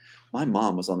 My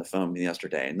mom was on the phone with me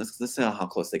yesterday, and this is how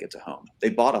close they get to home. They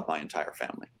bought up my entire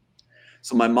family.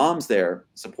 So my mom's there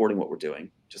supporting what we're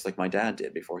doing, just like my dad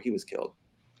did before he was killed.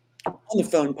 On the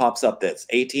phone pops up this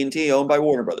AT&T owned by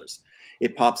Warner Brothers.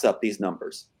 It pops up these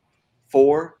numbers: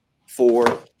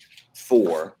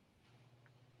 444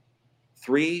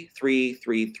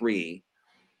 3333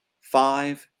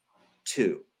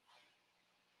 52.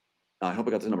 Now, I hope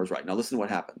I got the numbers right. Now listen to what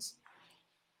happens.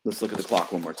 Let's look at the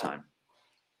clock one more time.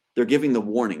 They're giving the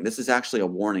warning. This is actually a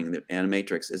warning. The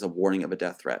Animatrix is a warning of a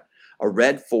death threat. A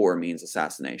red 4 means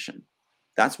assassination.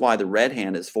 That's why the red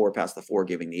hand is 4 past the 4,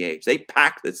 giving the age. They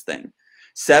packed this thing.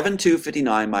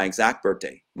 7/2/59, my exact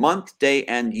birthday, month, day,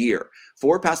 and year.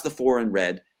 4 past the 4 in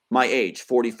red, my age,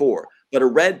 44. But a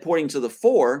red pointing to the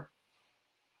 4,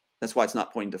 that's why it's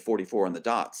not pointing to 44 on the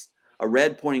dots. A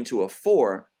red pointing to a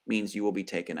 4 means you will be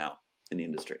taken out in the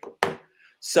industry.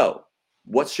 So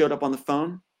what showed up on the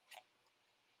phone?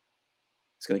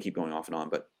 It's going to keep going off and on,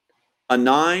 but A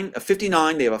 9, a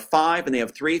 59, they have a 5, and they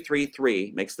have 3, 3,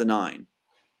 3 makes the 9,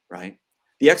 right?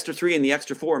 The extra 3 and the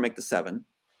extra 4 make the 7.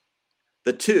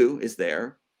 The 2 is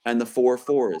there, and the 4,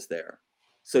 4 is there.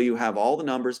 So you have all the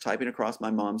numbers typing across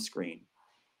my mom's screen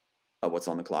of what's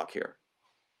on the clock here.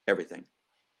 Everything.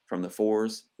 From the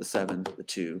 4s, the 7, the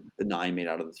 2, the 9 made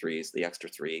out of the 3s, the extra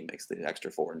 3 makes the extra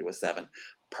 4 into a 7.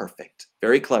 Perfect.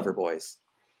 Very clever, boys.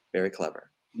 Very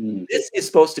clever. This is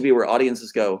supposed to be where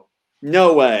audiences go,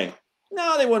 no way.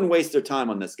 No, they wouldn't waste their time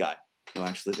on this guy. No,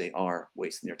 actually, they are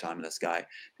wasting their time on this guy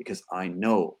because I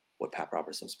know what Pat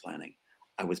Robertson was planning.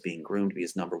 I was being groomed to be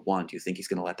his number 1. Do you think he's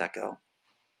going to let that go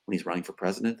when he's running for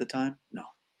president at the time? No.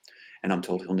 And I'm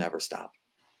told he'll never stop.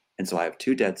 And so I have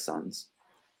 2 dead sons,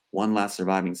 1 last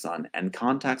surviving son, and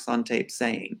contacts on tape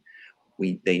saying,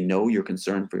 they know you're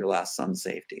concerned for your last son's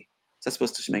safety. Is that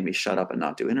supposed to make me shut up and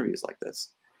not do interviews like this?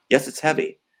 Yes, it's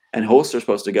heavy. And hosts are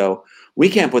supposed to go, we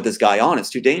can't put this guy on. It's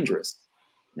too dangerous.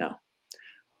 No.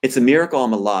 It's a miracle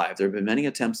I'm alive. There have been many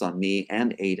attempts on me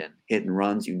and Aiden, hit and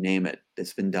runs, you name it.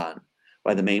 It's been done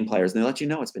by the main players. And they let you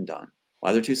know it's been done. My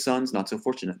other 2 sons, not so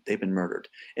fortunate. They've been murdered.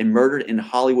 And murdered in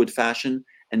Hollywood fashion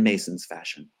and Mason's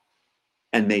fashion.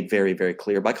 And made very, very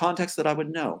clear by context that I would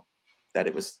know that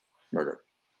it was murder.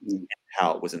 And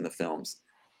how it was in the films.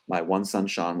 My 1 son,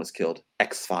 Sean, was killed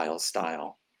X-Files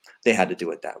style. They had to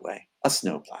do it that way. A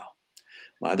snowplow.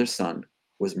 My other son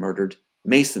was murdered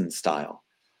Mason style.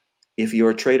 If you're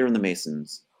a traitor in the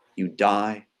Masons, you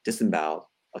die disemboweled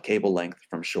a cable length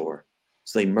from shore.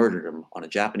 So they murdered him on a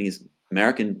Japanese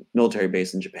American military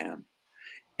base in Japan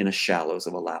in the shallows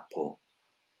of a lap pool.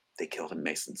 They killed him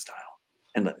Mason style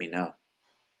and let me know.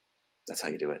 That's how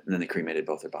you do it. And then they cremated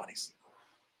both their bodies.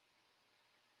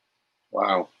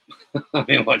 Wow. I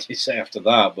mean, what do you say after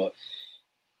that? But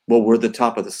well, we're the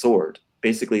top of the sword.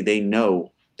 Basically, they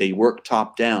know they work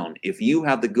top down. If you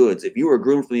have the goods, if you are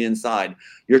groomed from the inside,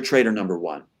 you're traitor number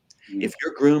 1. If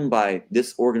you're groomed by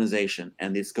this organization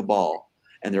and this cabal,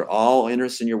 and they're all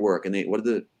interested in your work, and what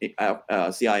did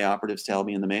the CIA operatives tell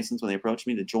me in the Masons when they approached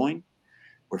me to join?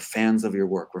 We're fans of your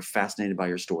work. We're fascinated by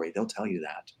your story. They'll tell you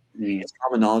that. It's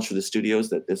common knowledge for the studios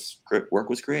that this work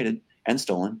was created and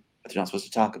stolen, but they're not supposed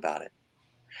to talk about it.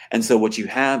 And so what you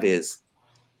have is,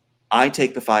 I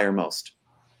take the fire most.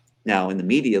 Now, in the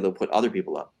media, they'll put other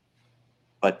people up,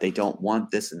 but they don't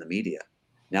want this in the media.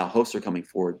 Now, hosts are coming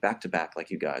forward back to back, like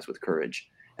you guys, with courage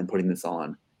and putting this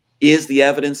on. Is the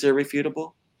evidence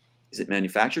irrefutable? Is it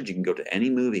manufactured? You can go to any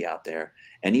movie out there,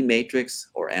 any Matrix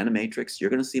or Animatrix.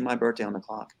 You're going to see my birthday on the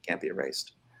clock. Can't be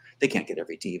erased. They can't get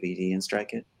every DVD and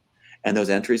strike it. And those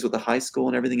entries with the high school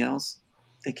and everything else,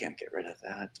 they can't get rid of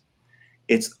that.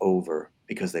 It's over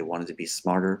because they wanted to be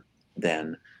smarter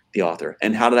than the author.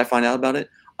 And how did I find out about it?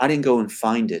 I didn't go and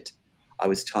find it. I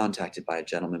was contacted by a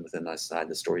gentleman within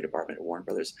the story department at Warner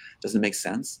Brothers. Doesn't it make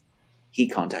sense? He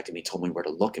contacted me, told me where to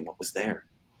look and what was there.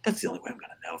 That's the only way I'm going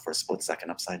to know for a split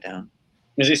second upside down.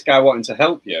 Is this guy wanting to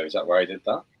help you? Is that why he did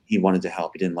that? He wanted to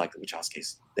help. He didn't like the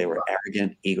Wachowskis. They were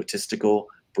arrogant, egotistical,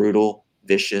 brutal,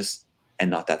 vicious, and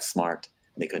not that smart.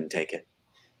 They couldn't take it.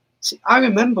 See, I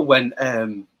remember when,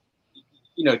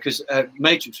 because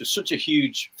Matrix was such a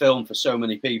huge film for so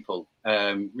many people,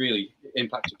 really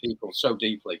impacted people so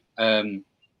deeply. And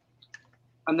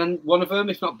then one of them,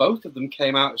 if not both of them,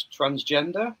 came out as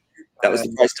transgender. That was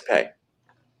the price to pay.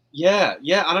 Yeah.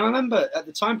 And I remember at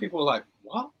the time people were like,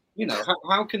 what?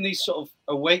 How can these sort of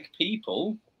awake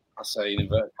people, I say in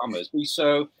inverted commas,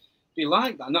 be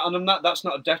like that? And that's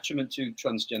not a detriment to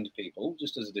transgender people,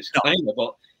 just as a disclaimer, no.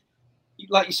 But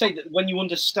like you say, that when you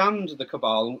understand the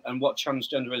cabal and what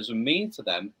transgenderism means to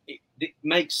them, it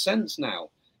makes sense now.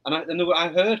 And I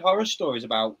heard horror stories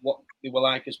about what they were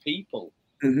like as people.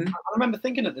 Mm-hmm. I remember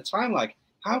thinking at the time, like,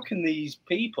 how can these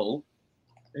people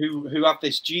who have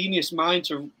this genius mind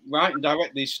to write and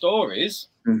direct these stories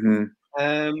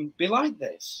be like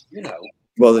this?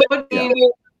 Well, what do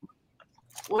you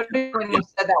when you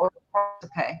said that was a price to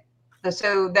pay?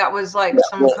 So that was like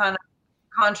some kind of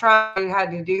contract, you had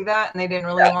to do that and they didn't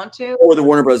really want to? Or the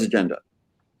Warner Bros. Agenda.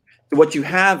 So what you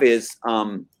have is,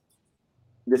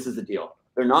 this is the deal.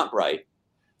 They're not bright,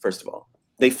 first of all.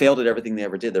 They failed at everything they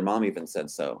ever did. Their mom even said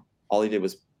so. All they did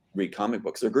was read comic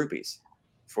books. They're groupies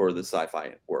for the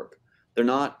sci-fi work. They're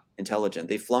not intelligent.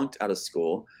 They flunked out of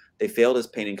school. They failed as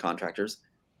painting contractors.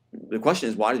 The question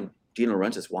is, why did Gina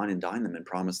Laurentiis wine and dine them and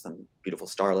promise them beautiful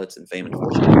starlets and fame and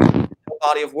fortune? No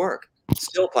body of work.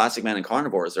 Still, Plastic Man and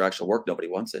Carnivore is their actual work. Nobody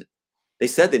wants it. They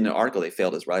said that in an article they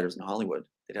failed as writers in Hollywood.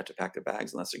 They'd have to pack their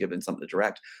bags unless they're given something to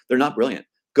direct. They're not brilliant.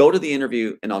 Go to the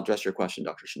interview, and I'll address your question,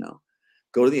 Dr. Sharnael.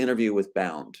 Go to the interview with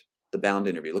Bound, the Bound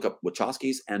interview. Look up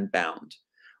Wachowskis and Bound.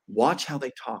 Watch how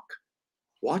they talk.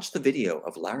 Watch the video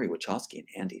of Larry Wachowski and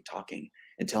Andy talking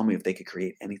and tell me if they could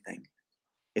create anything,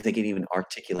 if they can even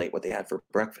articulate what they had for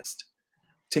breakfast.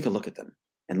 Take a look at them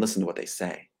and listen to what they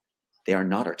say. They are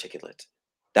not articulate.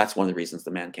 That's one of the reasons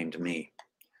the man came to me.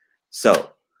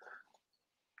 So,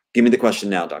 give me the question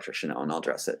now, Dr. Sharnael, and I'll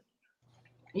address it.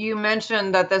 You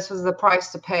mentioned that this was the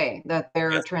price to pay, that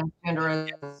they're transgender.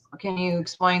 Can you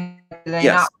explain? Do they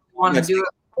not want to do it?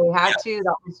 They had to?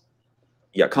 That was...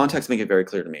 Yeah, contacts make it very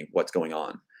clear to me what's going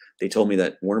on. They told me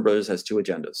that Warner Brothers has two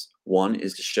agendas. One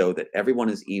is to show that everyone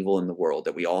is evil in the world,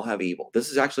 that we all have evil. This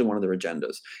is actually one of their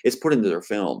agendas. It's put into their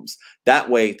films. That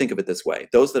way, think of it this way.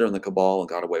 Those that are in the cabal and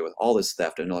got away with all this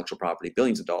theft and intellectual property,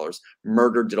 billions of dollars,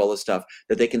 murdered, did all this stuff,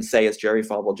 that they can say, as Jerry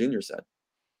Falwell Jr. said.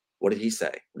 What did he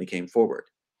say when he came forward?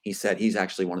 He said he's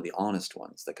actually one of the honest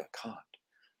ones that got caught.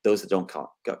 Those that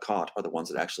got caught are the ones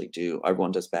that actually do.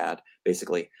 Everyone does bad,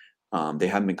 basically. They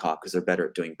haven't been caught because they're better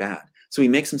at doing bad. So he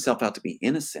makes himself out to be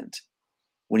innocent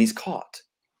when he's caught.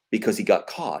 Because he got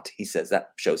caught, he says that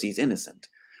shows he's innocent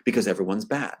because everyone's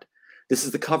bad. This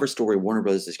is the cover story Warner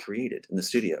Brothers has created in the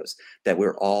studios, that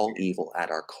we're all evil at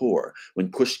our core.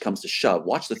 When push comes to shove,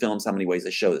 watch the films, how many ways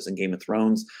they show this in Game of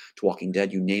Thrones to Walking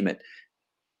Dead, you name it.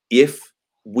 If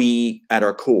we, at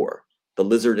our core, the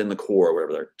lizard in the core,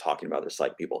 whatever they're talking about, they're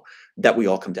psych people, that we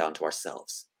all come down to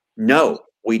ourselves. No,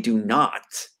 we do not.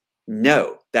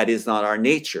 No, that is not our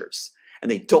natures. And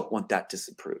they don't want that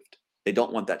disapproved. They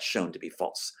don't want that shown to be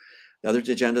false. The other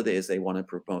agenda is they want to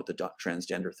promote the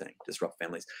transgender thing, disrupt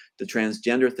families. The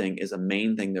transgender thing is a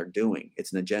main thing they're doing.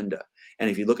 It's an agenda. And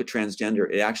if you look at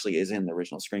transgender, it actually is in the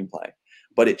original screenplay,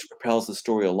 but it propels the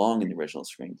story along in the original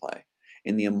screenplay.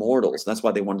 In the Immortals, that's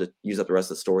why they wanted to use up the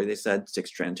rest of the story. They said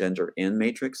 6 transgender in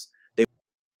Matrix. They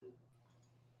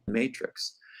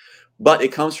Matrix. But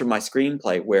it comes from my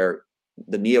screenplay where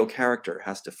the Neo character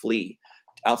has to flee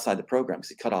outside the program because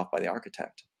he's cut off by the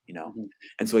architect, you know? Mm-hmm.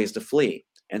 And so he has to flee.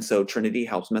 And so Trinity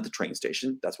helps him at the train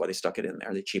station. That's why they stuck it in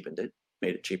there. They cheapened it,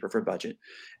 made it cheaper for budget.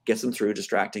 Gets them through,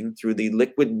 distracting through the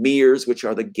liquid mirrors, which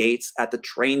are the gates at the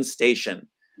train station.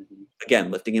 Mm-hmm.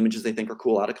 Again, lifting images they think are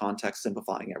cool out of context,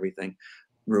 simplifying everything,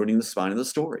 ruining the spine of the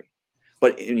story.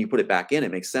 But when you put it back in,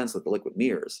 it makes sense that the liquid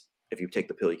mirrors, if you take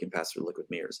the pill, you can pass through the liquid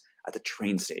mirrors at the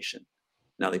train station.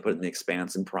 Now they put it in the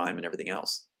Expanse and Prime and everything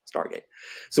else, Stargate.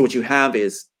 So what you have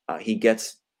is he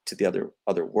gets to the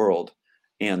other world,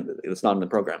 and it's not in the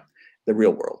program, the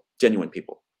real world, genuine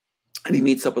people. And he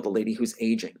meets up with a lady who's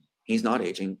aging. He's not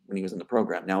aging when he was in the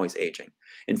program. Now he's aging.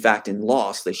 In fact, in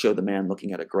Lost, they show the man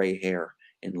looking at a gray hair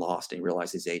in Lost and he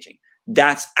realizes he's aging.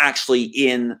 That's actually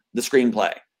in the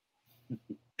screenplay.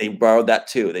 They borrowed that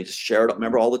too. They just shared,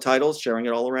 remember all the titles, sharing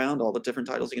it all around, all the different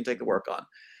titles you can take the work on.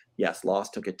 Yes,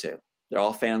 Lost took it too. They're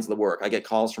all fans of the work. I get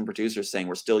calls from producers saying,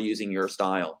 we're still using your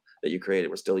style that you created.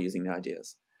 We're still using the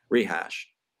ideas. Rehash.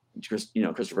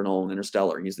 Christopher Nolan,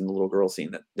 Interstellar, using the little girl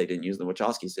scene that they didn't use, the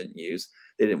Wachowskis didn't use.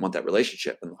 They didn't want that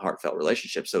relationship and the heartfelt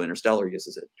relationship. So Interstellar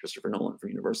uses it. Christopher Nolan for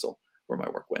Universal, where my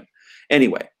work went.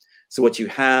 Anyway, so what you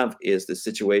have is this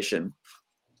situation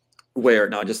where,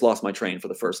 now I just lost my train for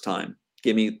the first time.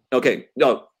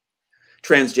 Transgender.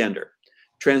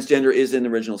 Transgender is in the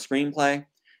original screenplay.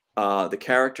 The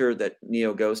character that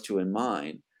Neo goes to in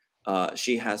mine,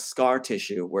 she has scar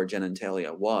tissue where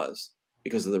genitalia was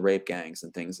because of the rape gangs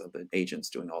and things of the agents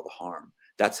doing all the harm.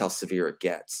 That's how severe it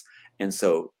gets. And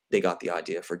so they got the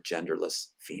idea for genderless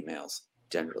females,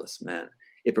 genderless men.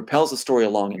 It propels the story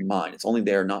along in mine. It's only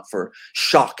there not for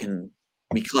shock and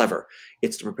be clever.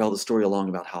 It's to propel the story along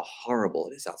about how horrible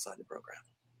it is outside the program.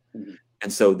 Mm-hmm.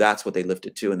 And so that's what they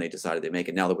lifted to, and they decided to make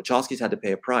it. Now the Wachowskis had to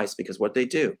pay a price because what did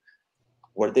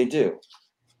they do?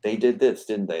 They did this,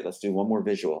 didn't they? Let's do one more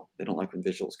visual. They don't like when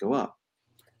visuals go up.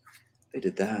 They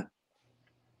did that.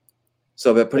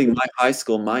 So by putting my high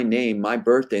school, my name, my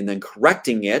birthday, and then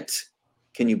correcting it,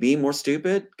 can you be more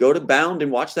stupid? Go to Bound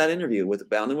and watch that interview with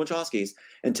Bound and Wachowskis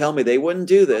and tell me they wouldn't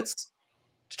do this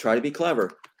to try to be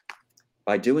clever.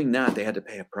 By doing that, they had to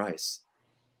pay a price.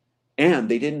 And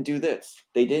they didn't do this.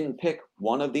 They didn't pick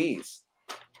one of these,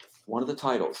 one of the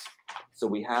titles. So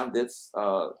we have this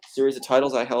series of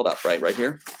titles I held up right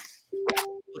here.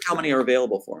 Look how many are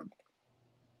available for them.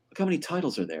 Look how many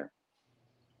titles are there.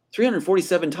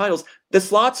 347 titles. The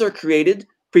slots are created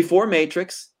before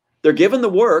Matrix. They're given the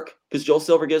work because Joel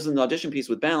Silver gives them the audition piece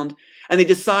with Bound, and they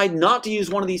decide not to use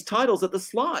one of these titles at the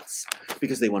slots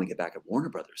because they want to get back at Warner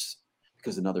Brothers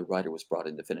because another writer was brought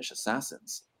in to finish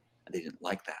Assassins, and they didn't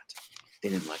like that. They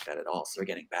didn't like that at all, so they're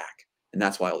getting back, and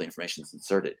that's why all the information is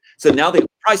inserted. So now they have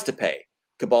a price to pay.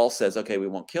 Cabal says, okay, we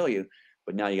won't kill you,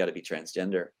 but now you got to be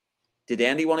transgender. Did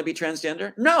Andy want to be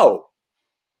transgender? No.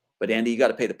 But Andy, you got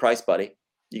to pay the price, buddy.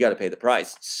 You got to pay the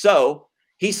price. So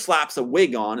He slaps a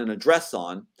wig on and a dress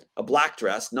on, a black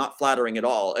dress, not flattering at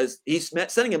all, as he's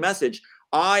sending a message.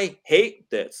 I hate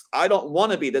this. I don't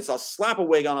want to be this. I'll slap a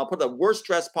wig on. I'll put the worst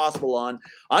dress possible on.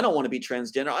 I don't want to be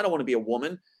transgender. I don't want to be a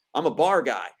woman. I'm a bar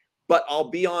guy, but I'll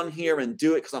be on here and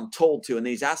do it because I'm told to. And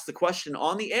then he's asked the question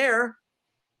on the air.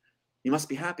 You must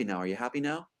be happy now. Are you happy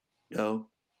now? No,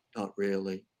 not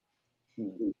really.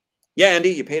 Yeah, Andy,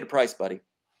 you paid a price, buddy.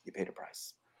 You paid a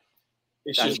price.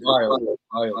 It's just wild.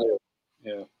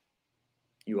 Yeah.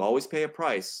 You always pay a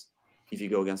price if you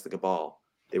go against the cabal.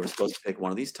 They were supposed to pick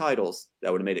one of these titles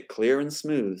that would have made it clear and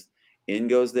smooth. In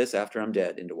goes this after I'm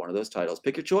dead into one of those titles.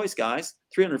 Pick your choice, guys.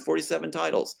 347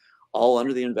 titles, all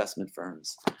under the investment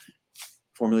firms.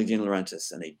 Formerly Gene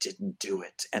Laurentis, and they didn't do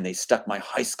it. And they stuck my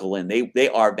high school in. They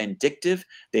are vindictive.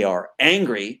 They are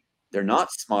angry. They're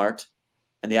not smart.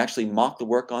 And they actually mock the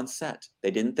work on set.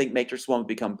 They didn't think Matrix 1 would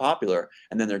become popular.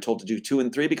 And then they're told to do 2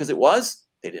 and 3 because it was.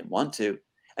 They didn't want to.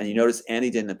 And you notice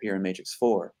Andy didn't appear in Matrix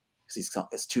 4 because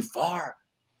it's too far.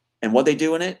 And what they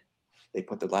do in it, they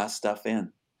put the last stuff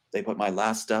in. They put my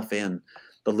last stuff in.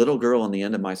 The little girl on the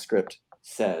end of my script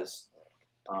says,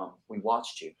 we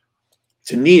watched you.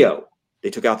 To Neo,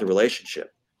 they took out the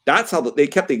relationship. That's how they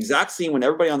kept the exact scene when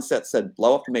everybody on set said,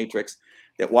 blow up the Matrix.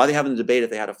 That why they having a debate if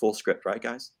they had a full script, right,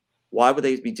 guys? Why would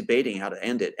they be debating how to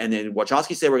end it? And then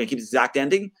Wachowski said, we're going to keep the exact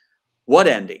ending. What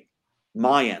ending?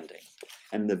 My ending.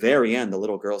 And in the very end, the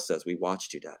little girl says, we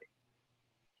watched you, Daddy.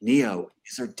 Neo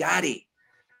is her daddy.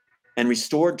 And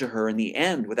restored to her in the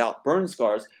end without burn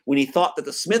scars when he thought that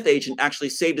the Smith agent actually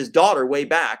saved his daughter way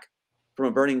back from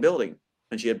a burning building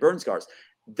and she had burn scars.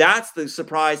 That's the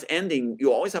surprise ending.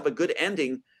 You always have a good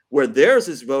ending where theirs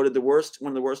is voted the worst,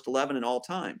 one of the worst 11 in all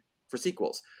time for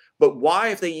sequels. But why,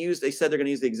 if they said they're going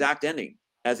to use the exact ending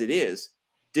as it is,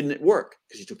 didn't it work?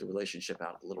 Because you took the relationship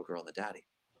out of the little girl and the daddy.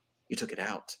 You took it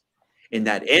out. In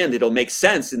that end, it'll make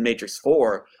sense in Matrix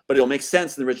 4, but it'll make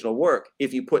sense in the original work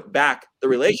if you put back the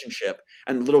relationship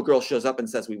and the little girl shows up and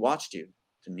says, we watched you.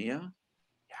 To Neo? Yeah,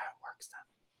 it works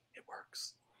then. It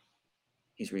works.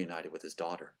 He's reunited with his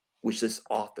daughter, which this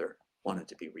author wanted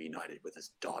to be reunited with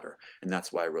his daughter. And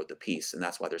that's why I wrote the piece. And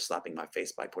that's why they're slapping my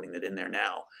face by putting it in there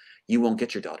now. You won't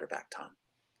get your daughter back, Tom.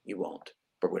 You won't.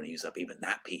 But we're going to use up even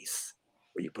that piece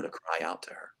where you put a cry out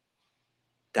to her.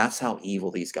 That's how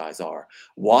evil these guys are.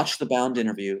 Watch the Bound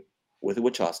interview with the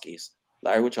Wachowskis,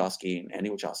 Larry Wachowski and Andy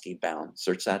Wachowski, Bound.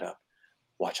 Search that up.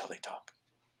 Watch how they talk.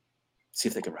 See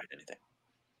if they can write anything.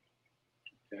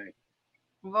 Okay.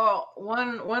 Well,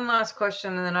 one last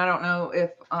question, and then I don't know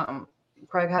if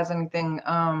Craig has anything.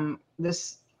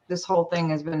 This whole thing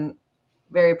has been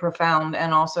very profound,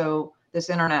 and also this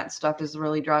internet stuff is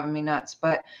really driving me nuts.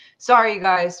 But sorry, you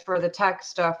guys, for the tech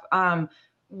stuff.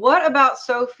 What about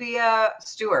Sophia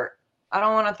Stewart? I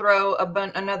don't want to throw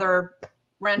another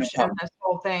wrench in this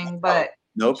whole thing, but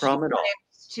no problem at all.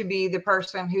 To be the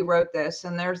person who wrote this,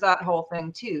 and there's that whole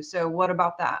thing too. So what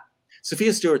about that?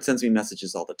 Sophia Stewart sends me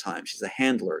messages all the time. She's a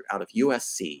handler out of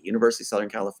USC, University of Southern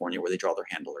California, where they draw their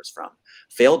handlers from.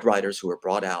 Failed writers who are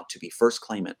brought out to be first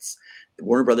claimants.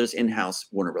 Warner Brothers in-house,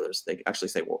 Warner Brothers, they actually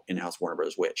say in-house Warner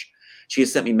Brothers Witch. She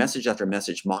has sent me message after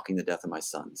message mocking the death of my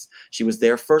sons. She was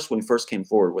there first when we first came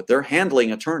forward with their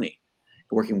handling attorney,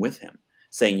 working with him,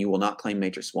 saying, you will not claim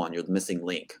Matrix 1, you're the missing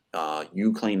link.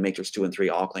 You claim Matrix 2 and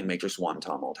 3, I'll claim Matrix 1,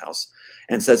 Tom Althouse.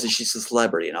 And says that she's a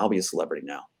celebrity, and I'll be a celebrity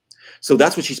now. So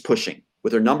that's what she's pushing,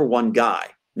 with her number one guy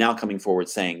now coming forward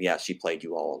saying, yeah, she played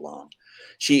you all along.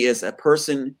 She is a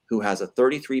person who has a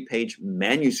 33-page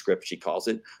manuscript, she calls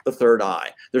it, The Third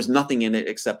Eye. There's nothing in it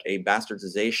except a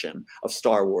bastardization of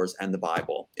Star Wars and the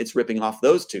Bible. It's ripping off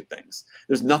those two things.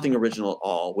 There's nothing original at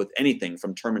all with anything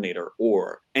from Terminator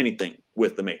or anything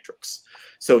with the Matrix.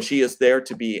 So she is there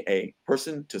to be a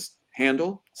person to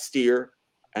handle, steer,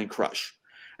 and crush.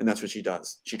 And that's what she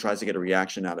does. She tries to get a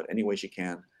reaction out of any way she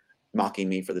can, mocking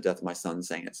me for the death of my son,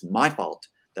 saying it's my fault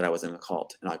that I was in a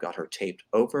cult. And I've got her taped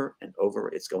over and over.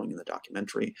 It's going in the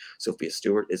documentary. Sophia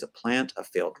Stewart is a plant, a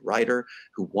failed writer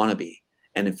who wannabe.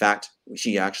 And in fact,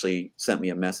 she actually sent me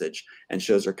a message and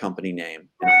shows her company name.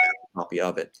 And I have a copy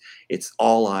of it. It's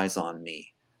All Eyes on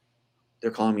Me.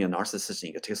 They're calling me a narcissistic,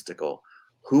 egotistical.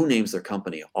 Who names their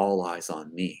company All Eyes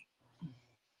on Me?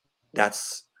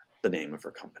 That's the name of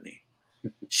her company.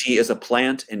 She is a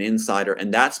plant, an insider,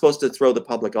 and that's supposed to throw the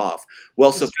public off.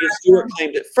 Well, Sophia Stewart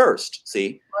claimed it first,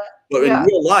 see? But in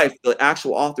real life, the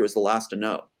actual author is the last to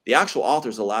know. The actual author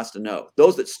is the last to know.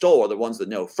 Those that stole are the ones that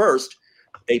know first.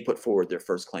 They put forward their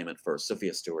first claimant first.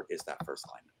 Sophia Stewart is that first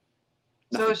claimant.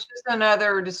 So it's just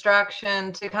another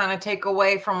distraction to kind of take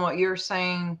away from what you're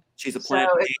saying. She's a plant.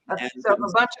 So if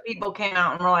a bunch of people came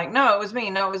out and were like, no, it was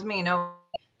me. No, it was me. No.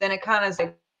 Then it kind of is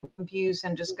like, confused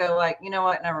and just go like, you know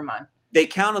what, never mind. They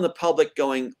count on the public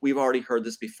going, we've already heard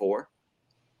this before.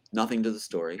 Nothing to the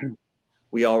story.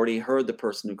 We already heard the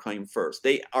person who claimed first.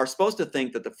 They are supposed to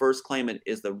think that the first claimant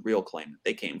is the real claimant.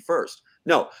 They came first.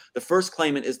 No, the first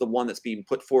claimant is the one that's being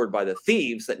put forward by the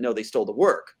thieves that know they stole the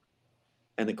work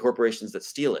and the corporations that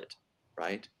steal it,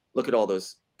 right? Look at all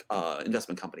those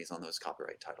investment companies on those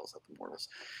copyright titles of Immortals.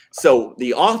 So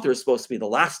the author is supposed to be the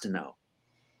last to know.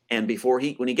 And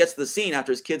when he gets to the scene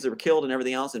after his kids are killed and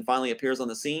everything else and finally appears on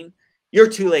the scene, you're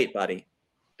too late, buddy,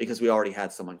 because we already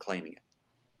had someone claiming it.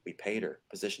 We paid her,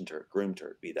 positioned her, groomed her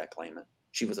to be that claimant.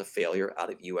 She was a failure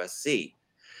out of USC.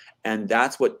 And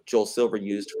that's what Joel Silver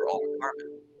used for Alma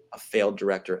Carmen, a failed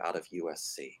director out of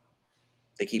USC.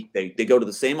 They go to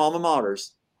the same alma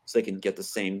maters so they can get the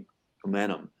same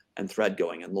momentum and thread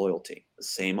going and loyalty. The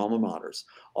same alma maters.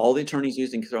 All the attorneys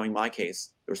used in throwing my case,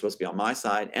 they were supposed to be on my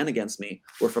side and against me,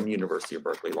 were from University of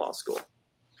Berkeley Law School.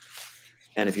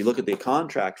 And if you look at the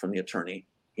contract from the attorney,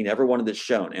 he never wanted this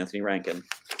shown, Anthony Rankin.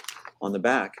 On the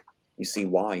back, you see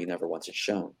why he never wants it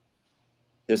shown.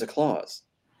 There's a clause.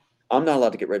 I'm not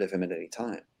allowed to get rid of him at any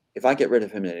time. If I get rid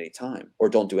of him at any time or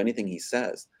don't do anything he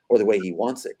says or the way he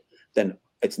wants it, then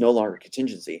it's no longer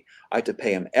contingency. I have to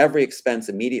pay him every expense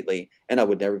immediately, and I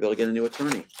would never be able to get a new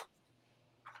attorney.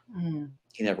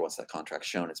 He never wants that contract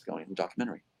shown. It's going in the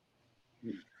documentary.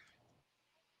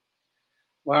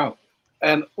 Wow.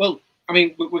 Well, I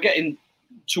mean, we're getting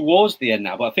towards the end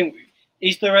now, but I think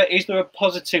is there a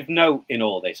positive note in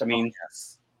all this? I mean,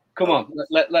 yes. Come on,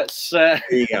 let's. I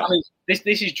mean, this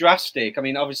is drastic. I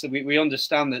mean, obviously we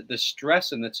understand that the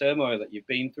stress and the turmoil that you've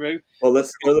been through. Well,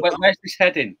 let's go to where's this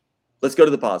heading? Let's go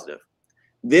to the positive.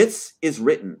 This is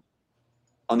written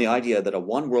on the idea that a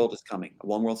one world is coming, a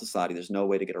one world society. There's no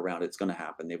way to get around it. It's going to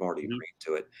happen. They've already agreed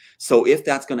to it. So if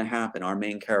that's going to happen, our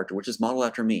main character, which is modeled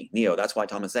after me, Neo, that's why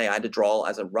Thomas A, I had to draw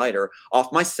as a writer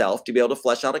off myself to be able to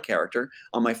flesh out a character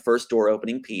on my first door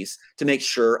opening piece to make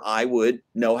sure I would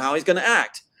know how he's going to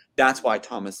act. That's why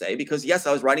Thomas A, because yes,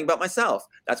 I was writing about myself.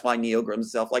 That's why Neo grooms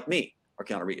himself like me, or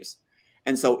Keanu Reeves.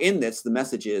 And so in this, the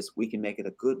message is we can make it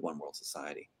a good one world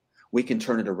society. We can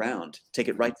turn it around, take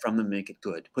it right from them, make it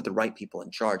good, put the right people in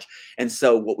charge. And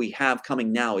so what we have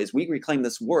coming now is we reclaim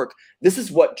this work. This is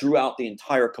what drew out the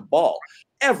entire cabal.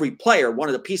 Every player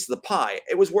wanted a piece of the pie.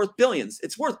 It was worth billions.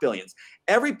 It's worth billions.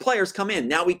 Every player's come in.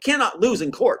 Now we cannot lose in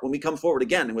court when we come forward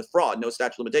again and with fraud, no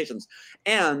statute of limitations.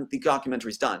 And the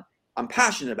documentary's done. I'm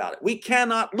passionate about it. We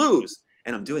cannot lose.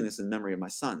 And I'm doing this in memory of my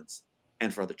sons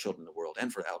and for other children in the world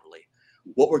and for the elderly.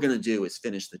 What we're going to do is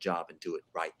finish the job and do it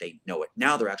right. They know it.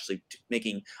 Now they're actually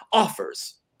making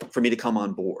offers for me to come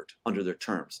on board under their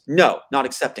terms. No, not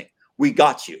accepting. We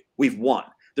got you. We've won.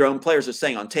 Their own players are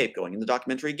saying on tape, going in the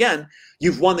documentary again,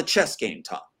 you've won the chess game,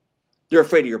 Tom. They're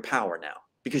afraid of your power now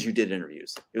because you did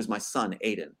interviews. It was my son,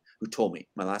 Aiden, who told me,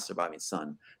 my last surviving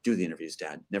son, do the interviews,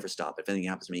 Dad. Never stop. If anything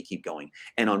happens to me, keep going.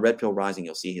 And on Red Pill Rising,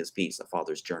 you'll see his piece, A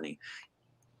Father's Journey.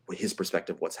 His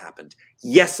perspective, what's happened.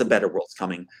 Yes, a better world's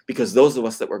coming because those of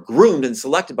us that were groomed and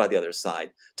selected by the other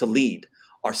side to lead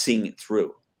are seeing it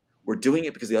through. We're doing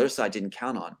it because the other side didn't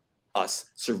count on us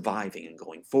surviving and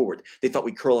going forward. They thought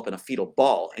we'd curl up in a fetal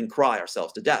ball and cry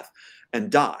ourselves to death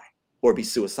and die or be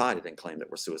suicided and claim that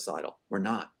we're suicidal. We're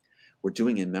not. We're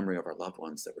doing it in memory of our loved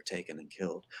ones that were taken and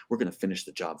killed. We're going to finish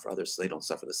the job for others so they don't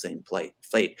suffer the same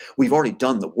fate. We've already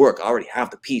done the work. I already have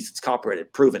the piece. It's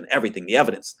copyrighted, proven, everything, the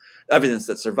evidence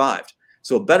that survived.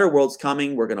 So a better world's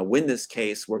coming. We're going to win this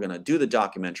case. We're going to do the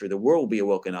documentary. The world will be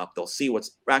woken up. They'll see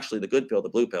what's actually the good pill, the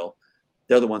blue pill.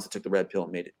 They're the ones that took the red pill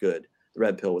and made it good. The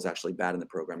red pill was actually bad in the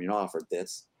program. You're not offered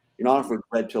this. You're not offered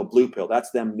red pill, blue pill.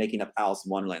 That's them making up Alice in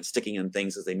Wonderland, sticking in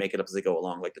things as they make it up as they go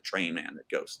along, like the train man that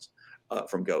Ghost.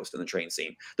 From Ghost in the train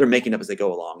scene. They're making up as they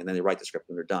go along, and then they write the script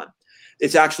when they're done.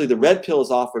 It's actually the red pill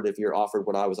is offered if you're offered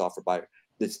what I was offered by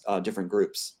this different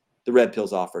groups. The red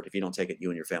pill's offered. If you don't take it, you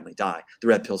and your family die. The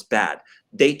red pill's bad.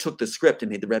 They took the script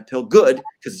and made the red pill good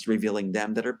because it's revealing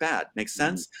them that are bad. Makes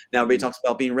sense? Now everybody talks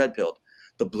about being red pilled.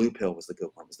 The blue pill was the good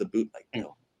one. It was the bootleg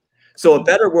pill. So a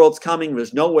better world's coming.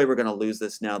 There's no way we're going to lose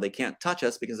this now. They can't touch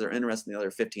us because they're interested in the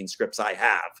other 15 scripts I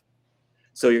have.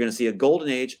 So you're going to see a golden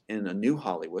age in a new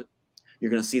Hollywood. You're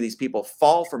going to see these people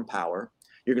fall from power.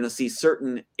 You're going to see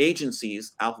certain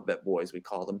agencies, alphabet boys we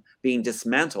call them, being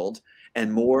dismantled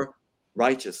and more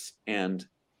righteous and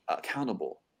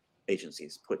accountable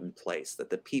agencies put in place that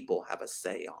the people have a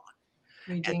say on.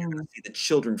 And you're going to see the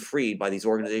children freed by these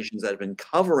organizations that have been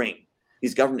covering,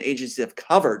 these government agencies have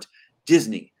covered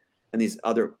Disney and these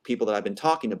other people that I've been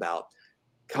talking about,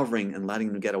 covering and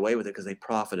letting them get away with it because they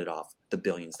profited off the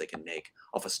billions they can make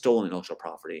off of stolen intellectual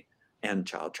property and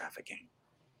child trafficking.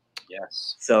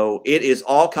 Yes. So it is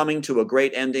all coming to a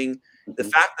great ending. The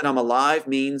fact that I'm alive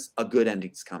means a good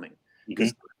ending's coming,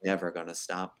 because we're never going to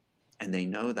stop. And they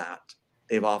know that.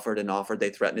 They've offered and offered. They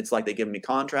threaten. It's like they give me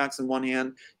contracts in one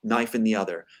hand, knife in the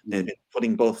other. They've been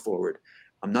putting both forward.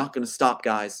 I'm not going to stop,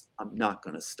 guys. I'm not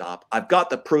going to stop. I've got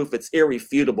the proof. It's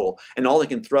irrefutable. And all they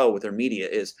can throw with their media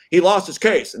is, he lost his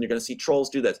case. And you're going to see trolls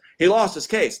do this. He lost his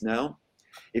case. No.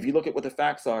 If you look at what the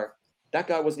facts are, that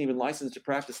guy wasn't even licensed to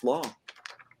practice law.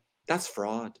 That's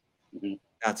fraud.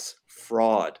 That's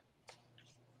fraud.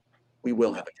 We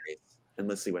will have a case, and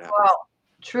let's see what happens. Well,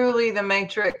 truly, the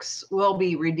Matrix will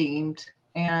be redeemed,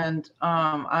 and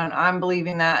I'm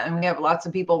believing that. And we have lots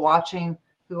of people watching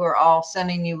who are all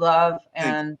sending you love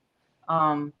and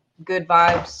good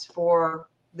vibes for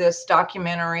this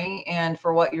documentary and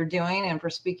for what you're doing and for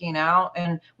speaking out.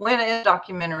 And when is the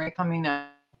documentary coming out?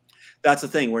 That's the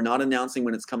thing. We're not announcing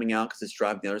when it's coming out because it's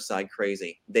driving the other side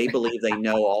crazy. They believe they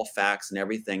know all facts and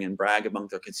everything and brag among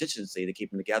their constituency to keep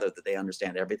them together, that they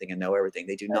understand everything and know everything.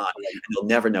 They do not. And they'll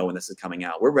never know when this is coming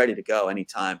out. We're ready to go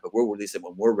anytime, but we'll release it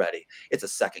when we're ready. It's a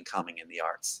second coming in the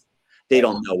arts. They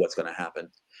don't know what's going to happen.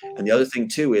 And the other thing,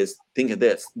 too, is think of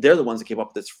this. They're the ones that came up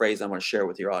with this phrase I want to share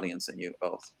with your audience and you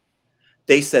both.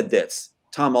 They said this,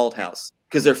 Tom Althouse,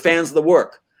 because they're fans of the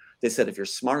work. They said, if you're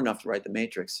smart enough to write the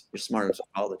Matrix, you're smart enough to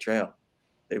follow the trail.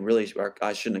 They really are.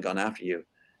 I shouldn't have gone after you.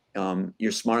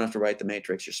 You're smart enough to write the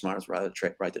Matrix. You're smart enough to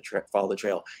follow the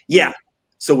trail. Yeah.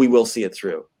 So we will see it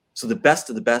through. So the best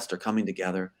of the best are coming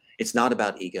together. It's not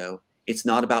about ego. It's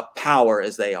not about power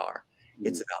as they are.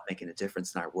 It's about making a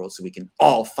difference in our world so we can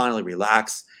all finally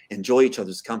relax, enjoy each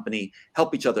other's company,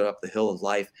 help each other up the hill of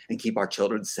life, and keep our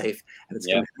children safe. And it's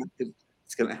going to happen.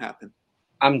 It's going to happen.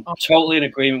 I'm totally in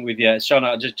agreement with you,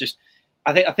 Sharnael.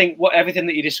 I think what everything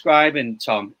that you're describing,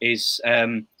 Tom, is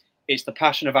it's the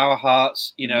passion of our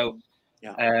hearts. You know,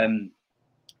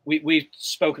 we've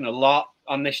spoken a lot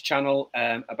on this channel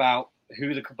about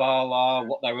who the cabal are,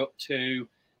 what they're up to,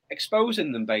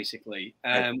 exposing them basically.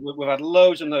 We've had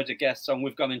loads and loads of guests on.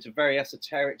 We've gone into very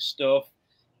esoteric stuff,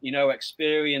 you know,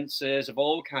 experiences of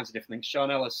all kinds of different things.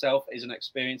 Sharnael herself is an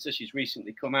experiencer. She's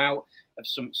recently come out of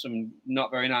some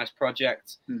not very nice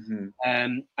projects.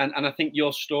 And I think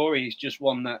your story is just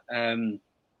one that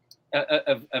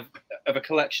of a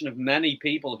collection of many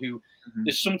people who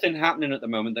there's something happening at the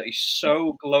moment that is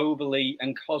so globally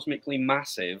and cosmically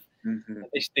massive.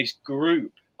 This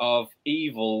group of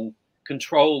evil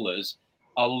controllers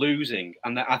are losing,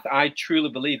 and I truly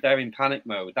believe they're in panic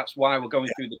mode. That's why we're going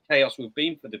through the chaos we've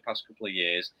been for the past couple of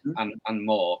years and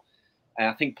more.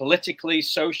 I think politically,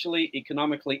 socially,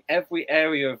 economically, every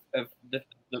area of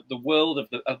the world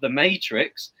of the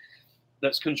Matrix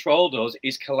that's controlled us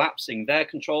is collapsing. Their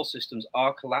control systems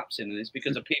are collapsing, and it's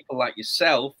because of people like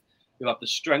yourself who have the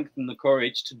strength and the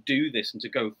courage to do this and to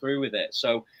go through with it.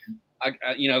 So,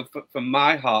 you know, from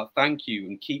my heart, thank you,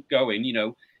 and keep going. You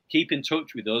know, keep in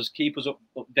touch with us, keep us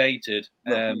updated,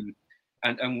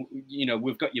 and you know,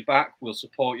 we've got your back. We'll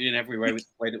support you in every way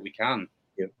that we can.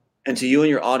 And to you and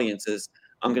your audiences,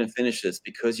 I'm going to finish this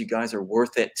because you guys are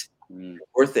worth it.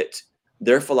 Worth it.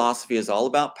 Their philosophy is all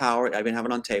about power. I've been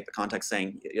having on tape the context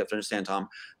saying, you have to understand, Tom,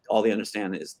 all they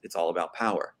understand is it's all about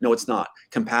power. No, it's not.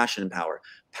 Compassion and power.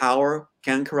 Power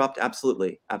can corrupt,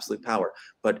 absolutely, absolute power.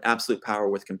 But absolute power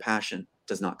with compassion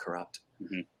does not corrupt.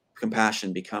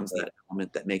 Compassion becomes that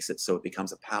element that makes it so it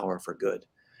becomes a power for good.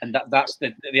 And that's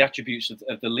the attributes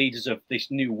of the leaders of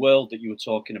this new world that you were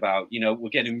talking about. You know, we're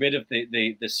getting rid of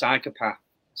the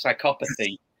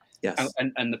psychopathy. Yes.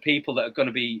 And the people that are going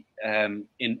to be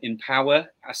in power.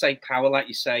 I say power, like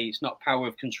you say, it's not power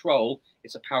of control,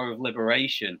 it's a power of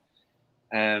liberation.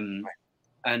 I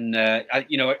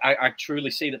truly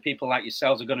see that people like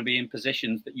yourselves are going to be in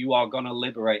positions that you are going to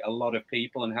liberate a lot of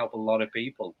people and help a lot of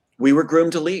people. We were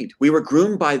groomed to lead. We were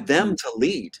groomed by them to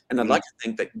lead. And I'd like to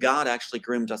think that God actually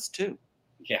groomed us too.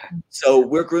 Yeah. So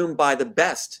we're groomed by the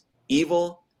best,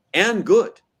 evil and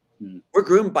good. We're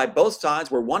groomed by both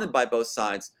sides. We're wanted by both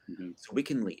sides. So we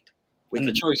can lead.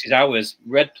 The choice is ours.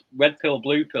 Red pill,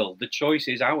 blue pill. The choice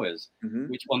is ours.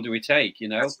 Which one do we take, you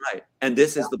know? That's right. And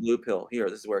this is the blue pill here.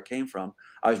 This is where it came from.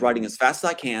 I was writing as fast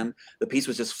as I can. The piece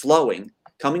was just flowing,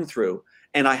 coming through.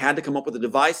 And I had to come up with a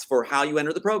device for how you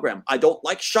enter the program. I don't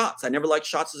like shots. I never liked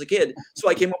shots as a kid. So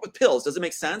I came up with pills. Does it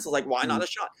make sense? I was like, why not a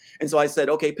shot? And so I said,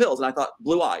 okay, pills. And I thought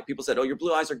blue eye. People said, oh, your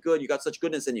blue eyes are good. You got such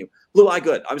goodness in you. Blue eye,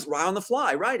 good. I was right on the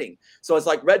fly writing. So it's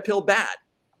like red pill, bad.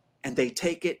 And they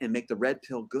take it and make the red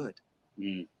pill good.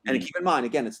 And keep in mind,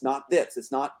 again, it's not this.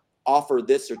 It's not offer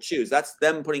this or choose. That's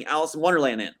them putting Alice in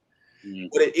Wonderland in.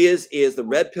 What it is the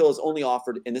red pill is only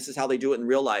offered, and this is how they do it in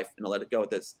real life, and I'll let it go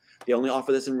with this. They only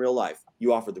offer this in real life.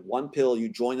 You offer the one pill, you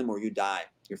join them or you die.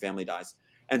 Your family dies.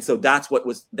 And so that's what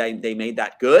was, they made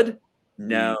that good?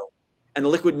 No. And the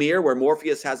liquid mirror where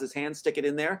Morpheus has his hand, stick it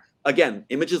in there. Again,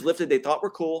 images lifted they thought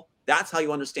were cool. That's how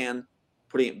you understand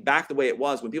putting it back the way it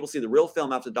was. When people see the real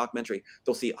film after the documentary,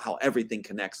 they'll see how everything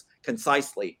connects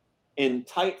concisely in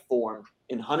tight form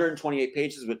in 128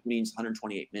 pages, which means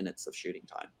 128 minutes of shooting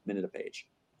time, minute a page.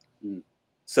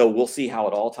 So we'll see how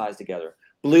it all ties together.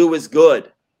 Blue is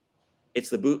good. It's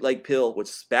the bootleg pill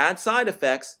with bad side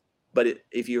effects, but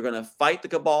if you're going to fight the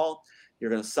cabal, you're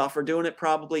going to suffer doing it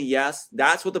probably. Yes,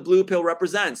 that's what the blue pill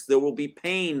represents. There will be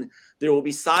pain. There will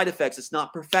be side effects. It's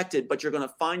not perfected, but you're going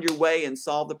to find your way and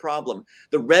solve the problem.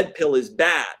 The red pill is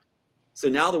bad. So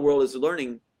now the world is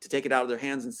learning to take it out of their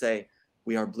hands and say,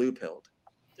 we are blue pilled.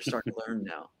 They're starting to learn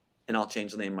now. And I'll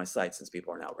change the name of my site since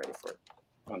people are now ready for it.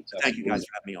 Fantastic. Thank you guys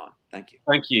for having me on. Thank you.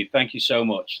 Thank you. Thank you so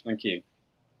much. Thank you.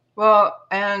 Well,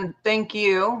 and thank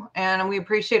you, and we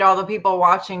appreciate all the people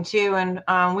watching too. And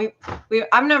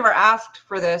I've never asked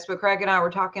for this, but Craig and I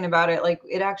were talking about it. Like,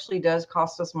 it actually does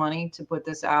cost us money to put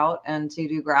this out and to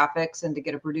do graphics and to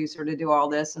get a producer to do all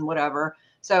this and whatever.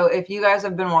 So if you guys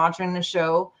have been watching the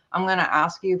show, I'm going to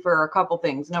ask you for a couple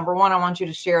things. Number one, I want you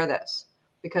to share this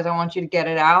because I want you to get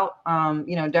it out.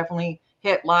 You know, definitely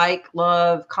hit like,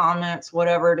 love, comments,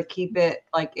 whatever, to keep it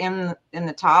like in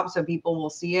the top so people will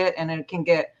see it and it can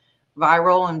get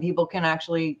viral and people can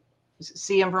actually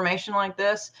see information like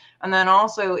this. And then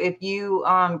also, if you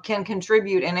can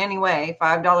contribute in any way,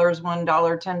 $5, $1,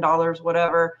 $10,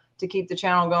 whatever, to keep the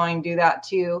channel going, do that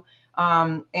too.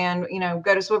 And, you know,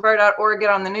 go to swiftfire.org, get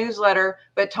on the newsletter.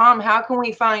 But Tom, how can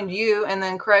we find you? And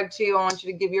then Craig too, I want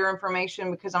you to give your information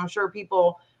because I'm sure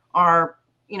people are,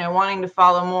 you know, wanting to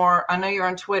follow more. I know you're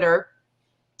on Twitter.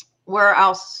 Where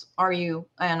else are you?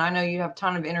 And I know you have a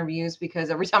ton of interviews because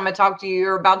every time I talk to you,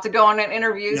 you're about to go on an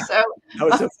interview. Yeah. So that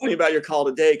was so funny about your call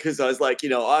today because I was like, you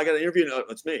know, I got an interview. No,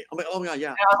 it's me. I'm like, oh my God, yeah.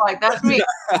 And I was like, that's me.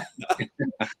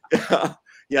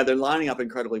 Yeah, they're lining up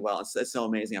incredibly well. It's so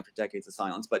amazing after decades of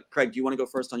silence. But Craig, do you want to go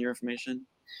first on your information?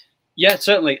 Yeah,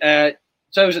 certainly.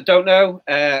 Those that don't know,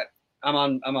 I'm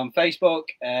on Facebook.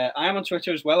 I am on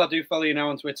Twitter as well. I do follow you now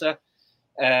on Twitter.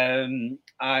 I'm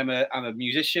a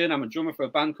musician. I'm a drummer for a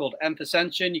band called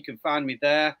Ascension. You can find me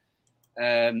there.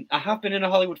 I have been in a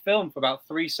Hollywood film for about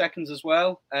 3 seconds as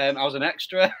well. I was an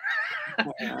extra.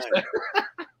 What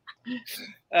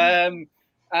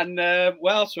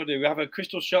else do I do? We have a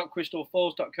Crystal Shop,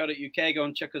 crystalfalls.co.uk. Go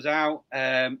and check us out.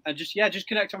 And just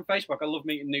connect on Facebook. I love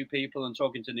meeting new people and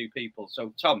talking to new people.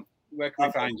 So Tom, where can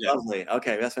we find you? Lovely.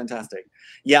 Okay, that's fantastic.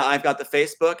 Yeah, I've got the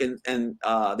Facebook, and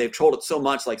they've trolled it so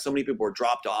much. Like, so many people were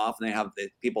dropped off, and they have the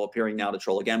people appearing now to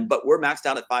troll again. But we're maxed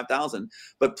out at 5,000.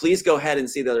 But please go ahead and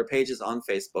see the other pages on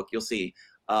Facebook. You'll see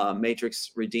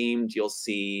Matrix Redeemed. You'll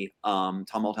see Tom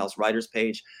Althouse Writers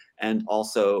page, and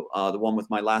also the one with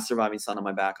my last surviving son on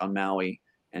my back on Maui.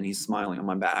 And he's smiling on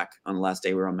my back on the last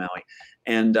day we were on Maui.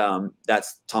 And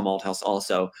that's Tom Althouse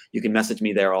also. You can message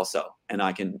me there also, and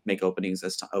I can make openings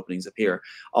as openings appear.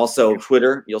 Also,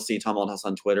 Twitter, you'll see Tom Althouse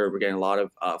on Twitter. We're getting a lot of,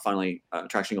 finally,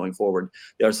 traction going forward.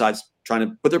 The other side's trying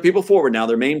to put their people forward now.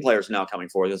 Their main players are now coming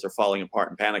forward as they're falling apart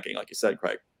and panicking, like you said,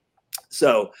 Craig.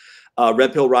 So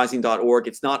redpillrising.org.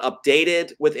 It's not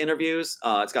updated with interviews.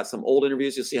 It's got some old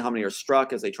interviews. You'll see how many are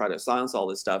struck as they try to silence all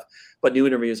this stuff. But new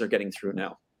interviews are getting through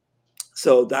now.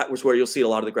 So that was where you'll see a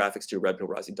lot of the graphics to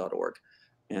redpillrising.org.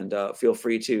 And feel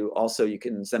free to also, you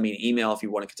can send me an email if you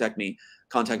want to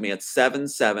contact me at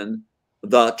 77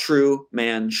 The True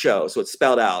Man Show. So it's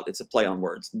spelled out. It's a play on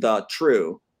words. The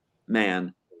True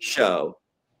Man Show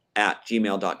at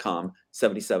gmail.com.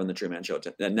 77 The True Man Show.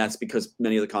 And that's because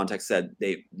many of the contacts said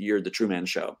you're the True Man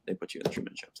Show. They put you in the True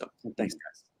Man Show. So thanks,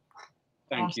 guys.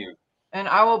 Thank you. And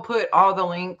I will put all the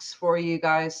links for you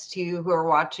guys too who are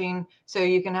watching, so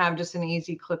you can have just an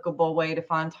easy clickable way to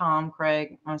find Tom,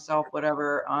 Craig, myself,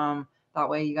 whatever. That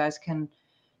way you guys can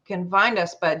find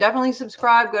us. But definitely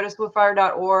subscribe. Go to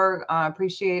swiftfire.org. I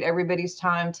appreciate everybody's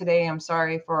time today. I'm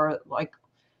sorry for, like,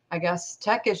 I guess,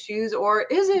 tech issues, or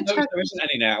is it? No, there isn't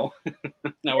any now.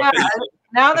 No, yeah,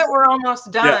 now that we're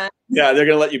almost done. Yeah, they're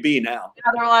gonna let you be now.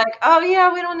 Yeah, they're like, oh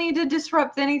yeah, we don't need to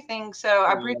disrupt anything. So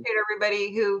I appreciate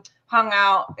everybody who hung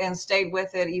out and stayed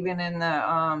with it, even in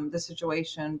the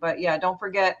situation. But yeah, don't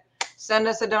forget, send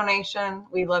us a donation.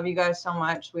 We love you guys so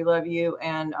much. We love you,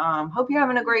 and hope you're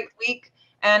having a great week.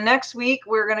 And next week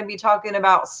we're going to be talking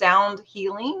about sound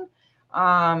healing.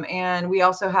 And we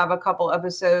also have a couple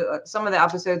episodes, some of the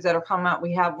episodes that have come out.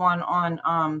 We have one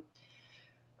on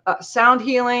sound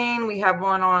healing. We have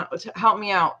one on, help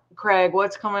me out, Craig,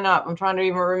 what's coming up? I'm trying to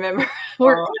even remember.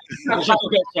 We've got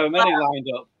so many lined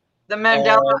up. The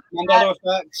Mandela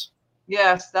effect.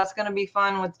 Yes, that's going to be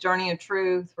fun with Journey of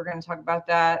Truth. We're going to talk about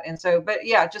that. And so, but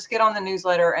yeah, just get on the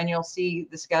newsletter and you'll see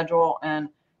the schedule. And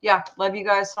yeah, love you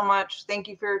guys so much. Thank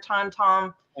you for your time,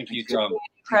 Tom. Thank you, Tom.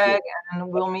 Craig, and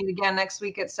we'll meet again next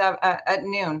week at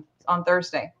noon on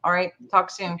Thursday. All right. Talk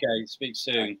soon. Okay. Speak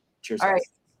soon. Cheers. All right.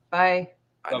 Bye.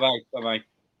 Bye-bye. Bye-bye.